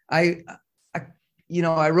 I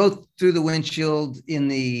wrote Through the Windshield in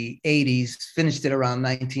the 80s, finished it around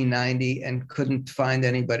 1990 and couldn't find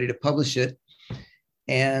anybody to publish it.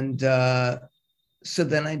 And so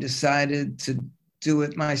then I decided to do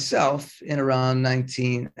it myself in around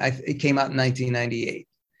it came out in 1998.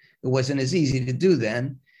 It wasn't as easy to do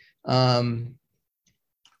then.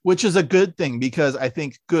 Which is a good thing because I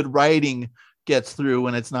think good writing gets through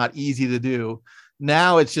when it's not easy to do.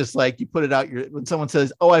 Now it's just like you put it out. When someone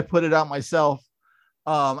says, "Oh, I put it out myself,"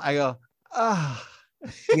 I go, "Ah."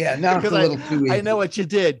 Yeah, now it's a little too easy. I know what you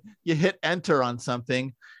did. You hit enter on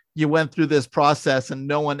something. You went through this process, and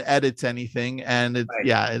no one edits anything, and it's right.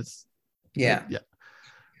 Yeah.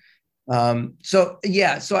 So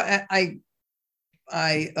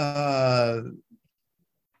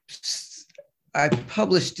I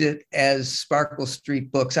published it as Sparkle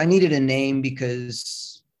Street Books. I needed a name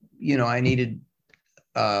because, I needed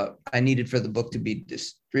for the book to be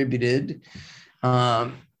distributed.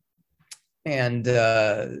 And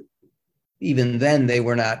even then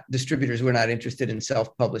distributors were not interested in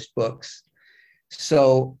self-published books.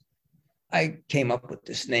 So I came up with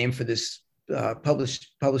this name for this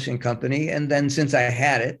publishing company. And then since I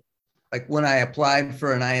had it, like when I applied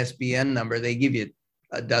for an ISBN number, they give you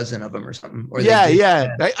a dozen of them or something. Or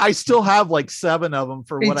yeah. I still have like 7 of them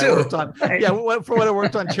for Me what too. I worked on. Right. Yeah, for what I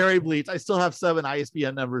worked on Cherry Bleach, I still have 7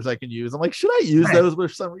 ISBN numbers I can use. I'm like, should I use those for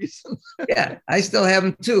some reason? Yeah, I still have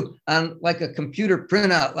them too on like a computer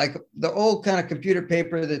printout, like the old kind of computer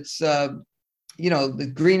paper that's,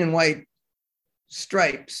 the green and white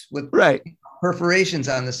stripes with perforations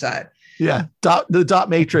on the side. Yeah, the dot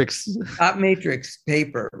matrix. Dot matrix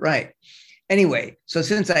paper, right. Anyway, so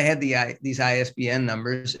since I had these ISBN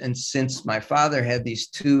numbers, and since my father had these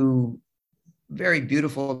 2 very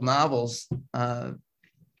beautiful novels that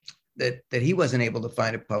he wasn't able to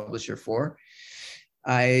find a publisher for,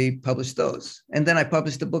 I published those. And then I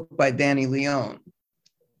published a book by Danny Leone,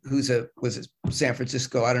 was a San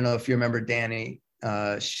Francisco. I don't know if you remember Danny.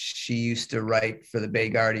 She used to write for the Bay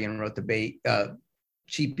Guardian, wrote the Bay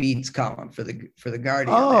Cheap Eats column for the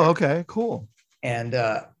Guardian. Oh, okay, cool.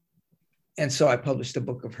 And so I published a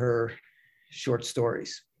book of her short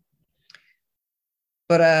stories.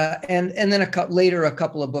 But and then later a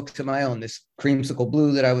couple of books of my own, this Creamsicle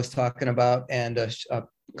Blue that I was talking about, and a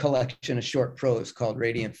collection of short prose called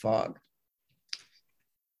Radiant Fog.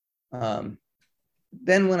 Then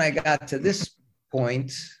when I got to this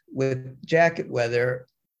point with Jacket Weather,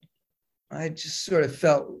 I just sort of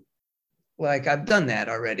felt like I've done that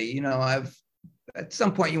already. At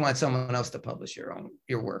some point you want someone else to publish your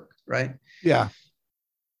work, right? Yeah.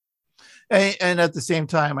 And at the same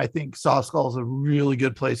time, I think Soft Skull is a really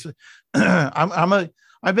good place.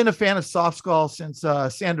 I've been a fan of Soft Skull since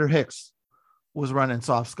Sander Hicks was running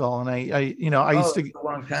Soft Skull, and I used to a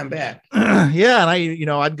long time back. Yeah, and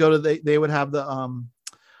I'd go to they would have the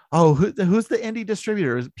who's the indie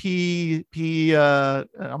distributor? Is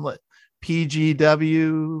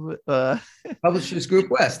PGW Publishers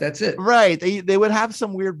Group West. That's it. Right. They would have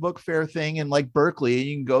some weird book fair thing in like Berkeley, and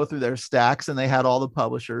you can go through their stacks, and they had all the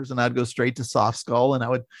publishers, and I'd go straight to Soft Skull, and I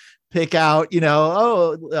would pick out, Lee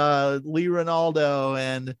Ronaldo,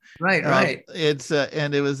 and right. It's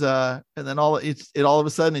and it was and then all of a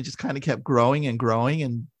sudden it just kind of kept growing and growing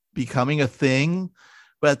and becoming a thing.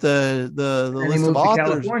 But the list of authors,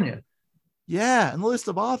 California. Yeah, and the list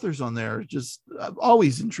of authors on there just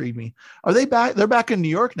always intrigued me. Are they back? They're back in New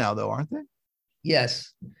York now, though, aren't they?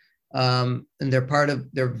 Yes, and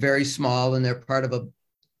they're very small, and they're part of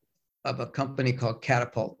a company called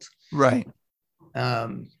Catapult. Right.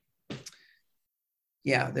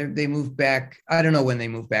 Yeah, they moved back. I don't know when they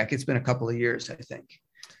moved back. It's been a couple of years, I think.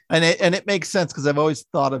 And it makes sense because I've always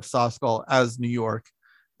thought of Soft Skull as New York.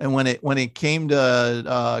 And when it came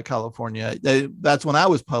to California, that's when I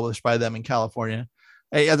was published by them in California.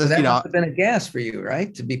 So that must have been a gas for you,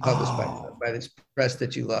 right? To be published by this press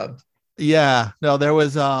that you loved. Yeah, no, there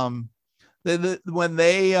was when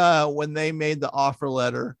they made the offer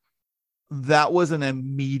letter, that was an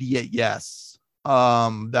immediate yes.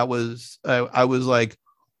 That was I was like,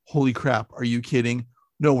 holy crap, are you kidding?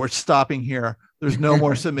 No, we're stopping here. There's no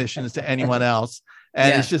more submissions to anyone else.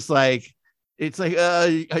 And it's just like, it's like,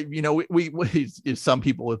 we some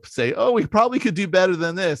people would say, oh, we probably could do better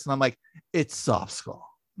than this. And I'm like, it's Soft Skull.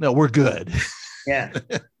 No, we're good. Yeah.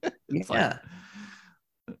 Yeah.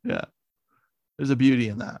 Yeah. There's a beauty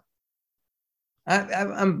in that.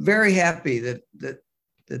 I'm very happy that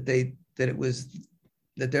they're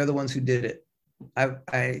the ones who did it.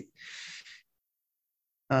 I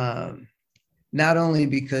not only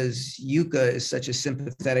because Yuka is such a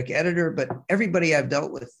sympathetic editor, but everybody I've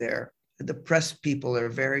dealt with there, the press people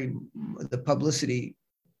the publicity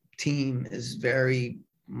team is very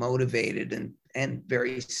motivated and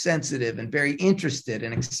very sensitive and very interested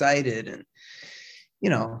and excited. And,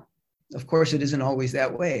 of course it isn't always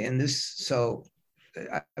that way. And so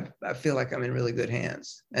I feel like I'm in really good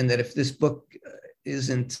hands, and that if this book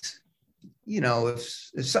isn't,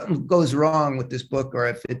 if something goes wrong with this book,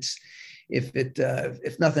 or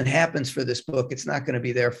if nothing happens for this book, it's not going to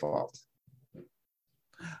be their fault.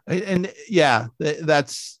 And yeah,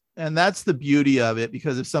 that's the beauty of it,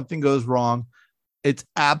 because if something goes wrong, it's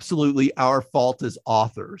absolutely our fault as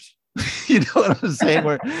authors. You know what I'm saying?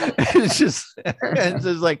 Where it's just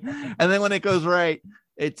like, and then when it goes right,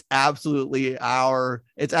 it's absolutely our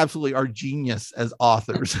genius as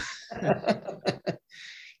authors.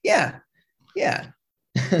 Yeah.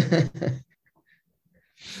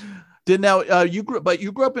 You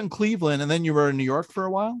grew up in Cleveland, and then you were in New York for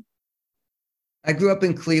a while? I grew up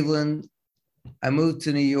in Cleveland. I moved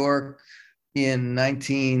to New York in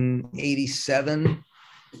 1987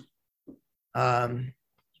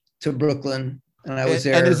 to Brooklyn, and I was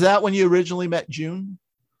there. And is that when you originally met June?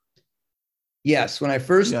 Yes, when I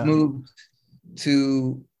first moved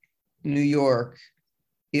to New York,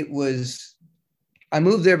 it was I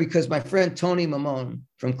moved there because my friend Tony Mamone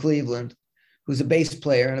from Cleveland, who's a bass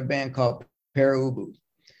player in a band called Pere Ubu,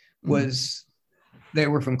 they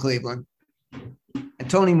were from Cleveland. And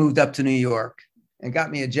Tony moved up to New York and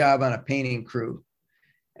got me a job on a painting crew.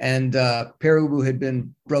 And Pere Ubu had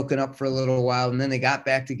been broken up for a little while, and then they got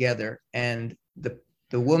back together. And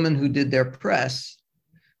the woman who did their press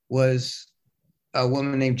was a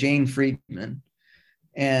woman named Jane Friedman,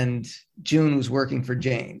 and June was working for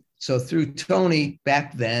Jane. So through Tony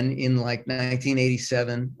back then in like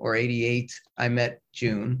 1987 or 88, I met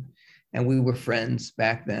June, and we were friends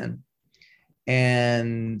back then.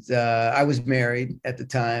 And I was married at the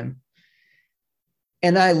time.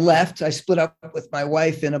 And I left. I split up with my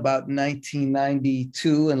wife in about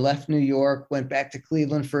 1992 and left New York, went back to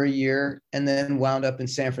Cleveland for a year, and then wound up in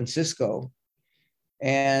San Francisco.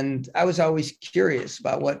 And I was always curious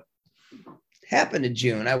about what happened to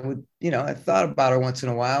June. I thought about her once in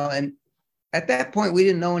a while. And at that point, we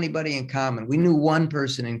didn't know anybody in common. We knew one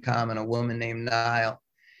person in common, a woman named Nile.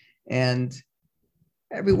 And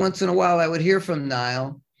every once in a while, I would hear from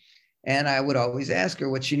Nile. And I would always ask her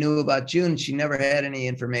what she knew about June. She never had any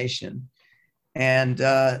information. And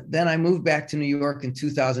then I moved back to New York in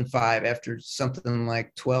 2005 after something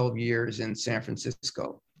like 12 years in San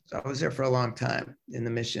Francisco. So I was there for a long time in the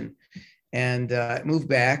Mission. And I moved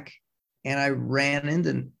back, and I ran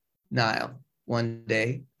into Nile one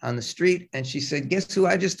day on the street. And she said, guess who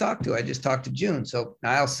I just talked to? I just talked to June. So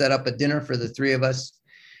Nile set up a dinner for the three of us.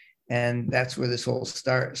 And that's where this whole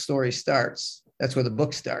story starts. That's where the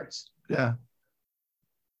book starts. Yeah.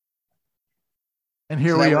 And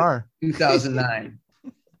here we are. 2009.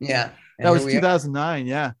 Yeah. And that was 2009.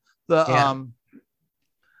 Yeah. There's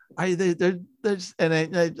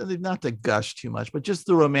not to gush too much, but just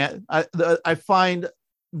the romance. I find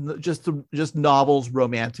just novels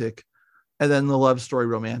romantic, and then the love story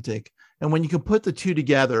romantic. And when you can put the two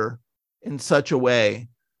together in such a way,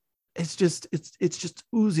 it's just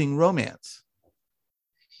oozing romance.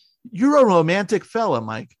 You're a romantic fella,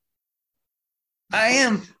 Mike. I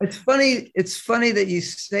am. It's funny that you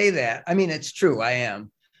say that. I mean, it's true. I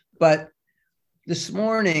am. But this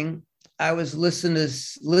morning I was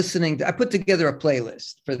listening to, I put together a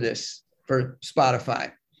playlist for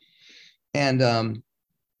Spotify. And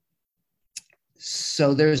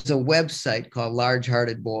so there's a website called Large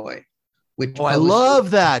Hearted Boy, which I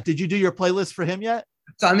love that. Did you do your playlist for him yet?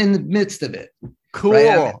 So I'm in the midst of it. Cool.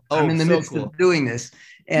 Right? I'm in the midst of doing this.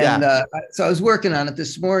 And so I was working on it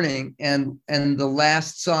this morning, and the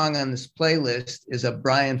last song on this playlist is a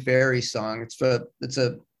Brian Ferry song. It's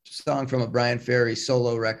a song from a Brian Ferry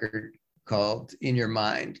solo record called In Your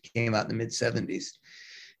Mind, came out in the mid 70s.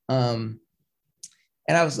 And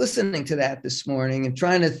I was listening to that this morning and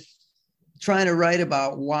trying to write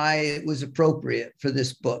about why it was appropriate for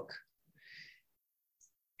this book.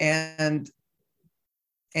 And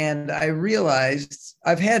I realized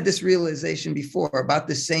I've had this realization before about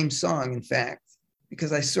this same song, in fact,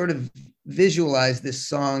 because I sort of visualized this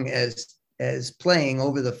song as playing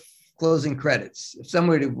over the closing credits. If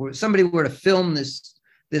somebody were to film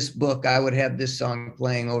this book, I would have this song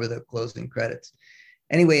playing over the closing credits.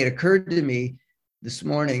 Anyway, it occurred to me this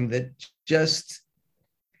morning that just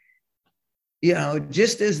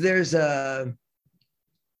as there's an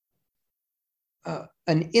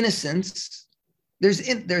innocence. There's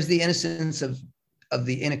the innocence of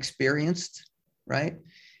the inexperienced, right?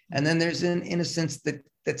 And then there's an innocence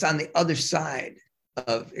that's on the other side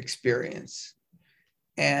of experience.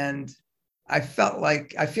 And I feel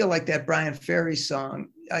like that Brian Ferry song,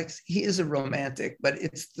 he is a romantic, but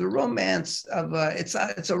it's the romance of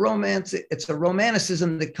it's a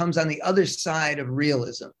romanticism that comes on the other side of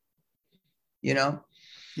realism, Yeah.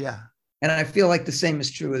 And I feel like the same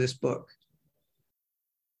is true of this book.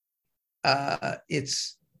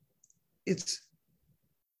 It's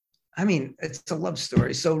a love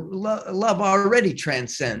story. So love already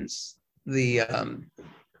transcends the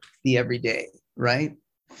everyday, right?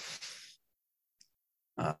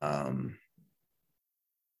 But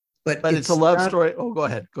it's a love story. Oh, go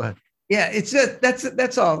ahead. Yeah,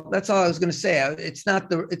 that's all I was going to say. It's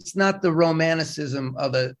not the romanticism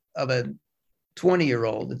of a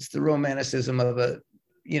 20-year-old. It's the romanticism of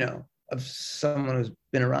of someone who's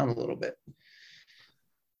been around a little bit.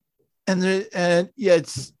 And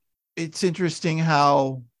it's interesting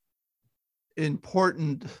how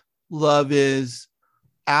important love is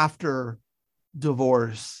after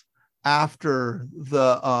divorce, after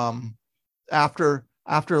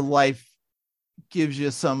after life gives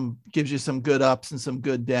you some good ups and some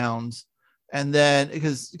good downs. And then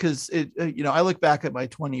because it, I look back at my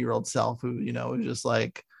 20-year-old self who, was just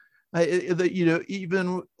like,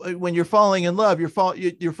 Even when you're falling in love, you're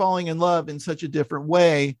falling in love in such a different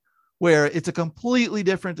way, where it's a completely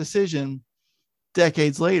different decision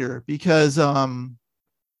decades later, because at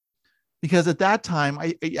that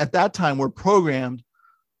time we're programmed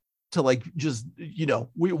to like, just,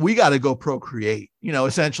 we got to go procreate,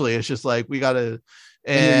 essentially. It's just like, we got to,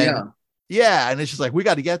 and yeah. And it's just like, we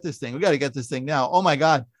got to get this thing now. Oh my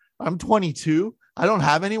God, I'm 22. I don't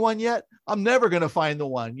have anyone yet. I'm never going to find the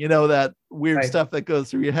one, that weird stuff that goes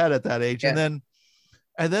through your head at that age. Yeah.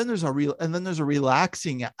 And then there's a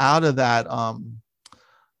relaxing out of that,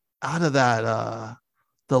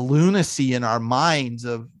 the lunacy in our minds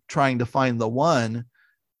of trying to find the one.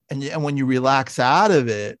 And when you relax out of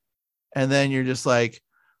it, and then you're just like,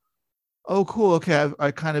 oh, cool. Okay.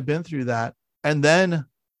 I've kind of been through that. And then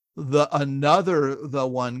the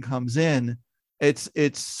one comes in. It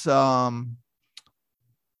has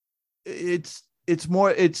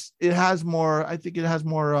more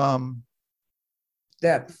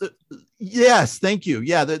depth. Yes. Thank you.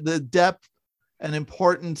 Yeah. The depth and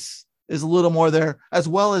importance is a little more there, as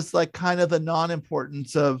well as like kind of the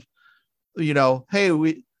non-importance of, hey,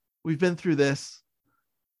 we've been through this.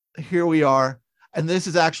 Here we are. And this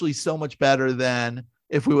is actually so much better than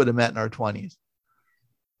if we would have met in our 20s.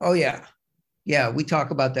 Oh yeah. Yeah. We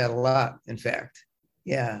talk about that a lot, in fact.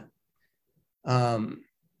 Yeah.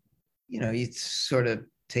 You sort of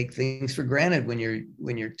take things for granted when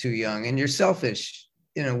you're too young, and you're selfish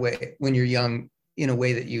in a way when you're young, in a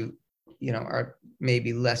way that you are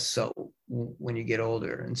maybe less so when you get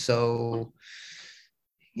older. And so,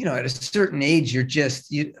 at a certain age,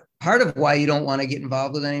 part of why you don't want to get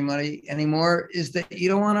involved with anybody anymore is that you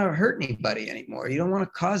don't want to hurt anybody anymore. You don't want to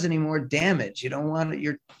cause any more damage. You don't want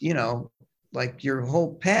like your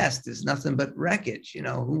whole past is nothing but wreckage.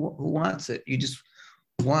 Who wants it? You just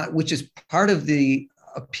want, which is part of the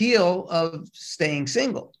appeal of staying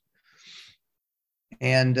single.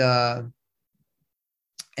 And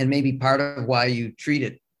maybe part of why you treat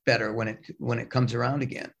it better when it comes around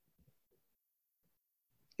again.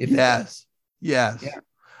 Yes. Yeah.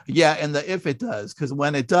 And if it does, because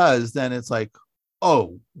when it does, then it's like,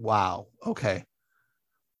 oh, wow. Okay.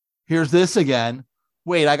 Here's this again.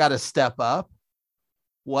 Wait, I got to step up.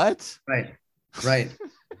 What? Right.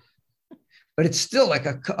 But it's still like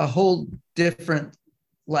a whole different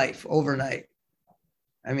life overnight.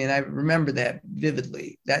 I mean, I remember that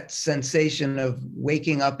vividly, that sensation of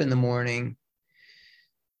waking up in the morning,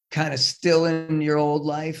 kind of still in your old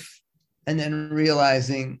life, and then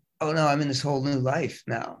realizing, oh no, I'm in this whole new life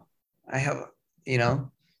now. I have, you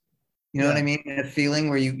know what I mean? A feeling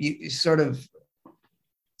where you sort of,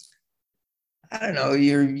 I don't know,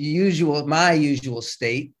 my usual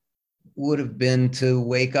state would have been to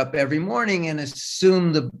wake up every morning and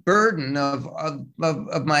assume the burden of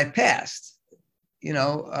my past.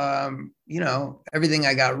 Everything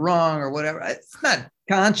I got wrong or whatever. It's not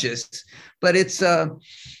conscious, but it's,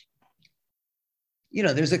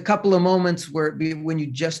 there's a couple of moments when you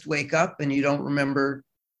just wake up and you don't remember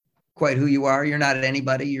quite who you are. You're not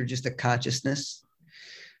anybody. You're just a consciousness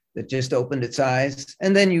that just opened its eyes.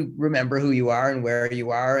 And then you remember who you are and where you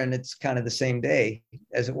are. And it's kind of the same day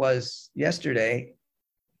as it was yesterday.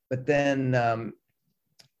 But then,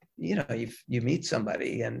 you meet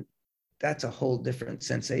somebody, and that's a whole different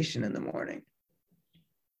sensation in the morning.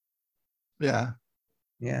 Yeah.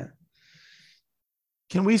 Yeah.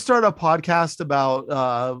 Can we start a podcast about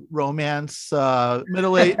romance,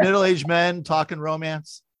 middle-aged men talking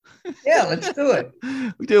romance? Yeah, let's do it.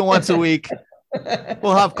 We do it once a week.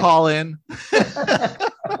 We'll have call in.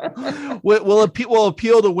 We'll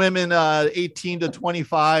appeal to women 18 to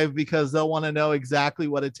 25 because they'll want to know exactly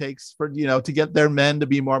what it takes for, to get their men to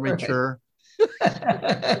be more mature.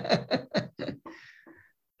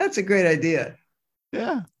 That's a great idea.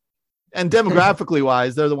 Yeah. And demographically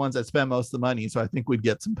wise, they're the ones that spend most of the money. So I think we'd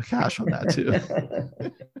get some cash on that too.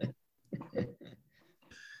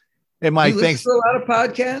 Hey, Mike, thanks. Do you listen to a lot of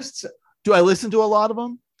podcasts? Do I listen to a lot of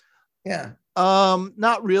them? Yeah.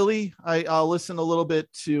 Not really. I'll listen a little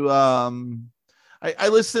bit to, I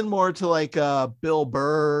listen more to like, Bill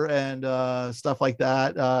Burr and, stuff like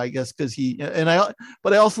that. I guess cause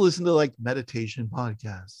but I also listen to like meditation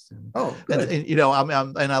podcasts and,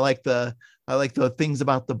 and I like the things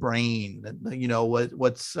about the brain and,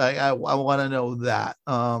 what's, I want to know that.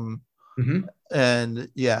 And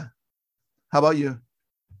yeah. How about you?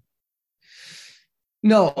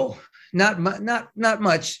 No, not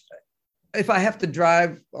much. If I have to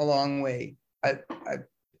drive a long way, I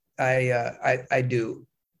do.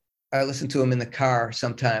 I listen to them in the car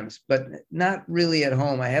sometimes, but not really at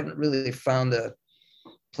home. I haven't really found a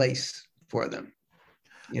place for them.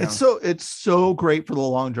 It's so great for the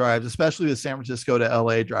long drives, especially the San Francisco to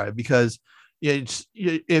LA drive, because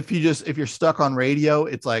if you're stuck on radio,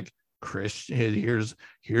 it's like, Christian,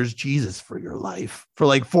 here's Jesus for your life for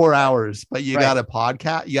like 4 hours, but you got a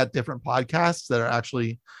podcast, you got different podcasts that are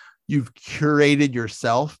actually, you've curated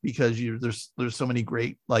yourself, because there's so many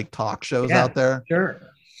great like talk shows out there. Sure.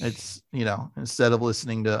 It's, instead of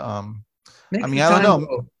listening to I don't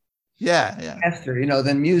know. Yeah. Faster,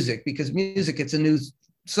 than music, because music, it's a new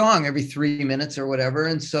song every 3 minutes or whatever.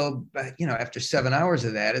 And so, after 7 hours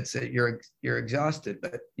of that, it's you're exhausted,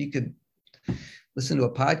 but you could listen to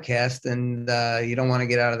a podcast and you don't want to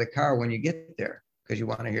get out of the car when you get there because you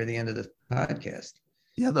want to hear the end of the podcast.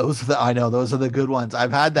 Yeah, those are the good ones.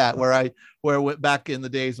 I've had that where back in the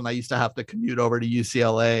days when I used to have to commute over to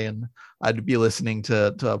UCLA, and I'd be listening to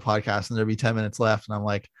a podcast and there'd be 10 minutes left, and I'm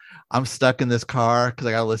like, I'm stuck in this car because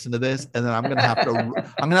I got to listen to this, and then I'm gonna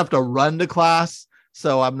have to run to class,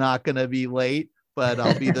 so I'm not gonna be late, but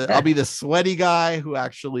I'll be the sweaty guy who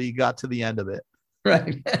actually got to the end of it.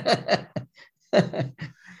 Right.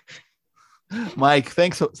 Mike,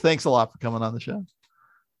 thanks a lot for coming on the show.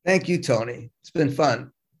 Thank you, Tony. It's been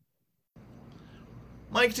fun.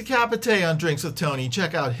 Mike Decapite on Drinks with Tony.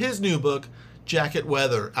 Check out his new book, Jacket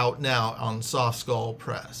Weather, out now on Soft Skull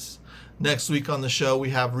Press. Next week on the show, we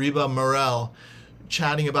have Reba Morel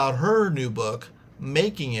chatting about her new book,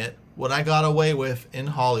 Making It, What I Got Away With in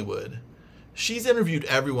Hollywood. She's interviewed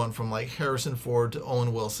everyone from like Harrison Ford to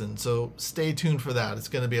Owen Wilson, so stay tuned for that. It's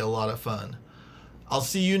going to be a lot of fun. I'll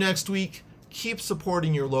see you next week. Keep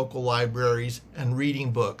supporting your local libraries and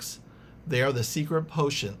reading books. They are the secret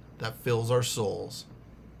potion that fills our souls.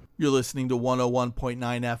 You're listening to 101.9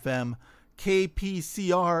 FM,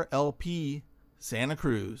 KPCR LP, Santa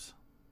Cruz.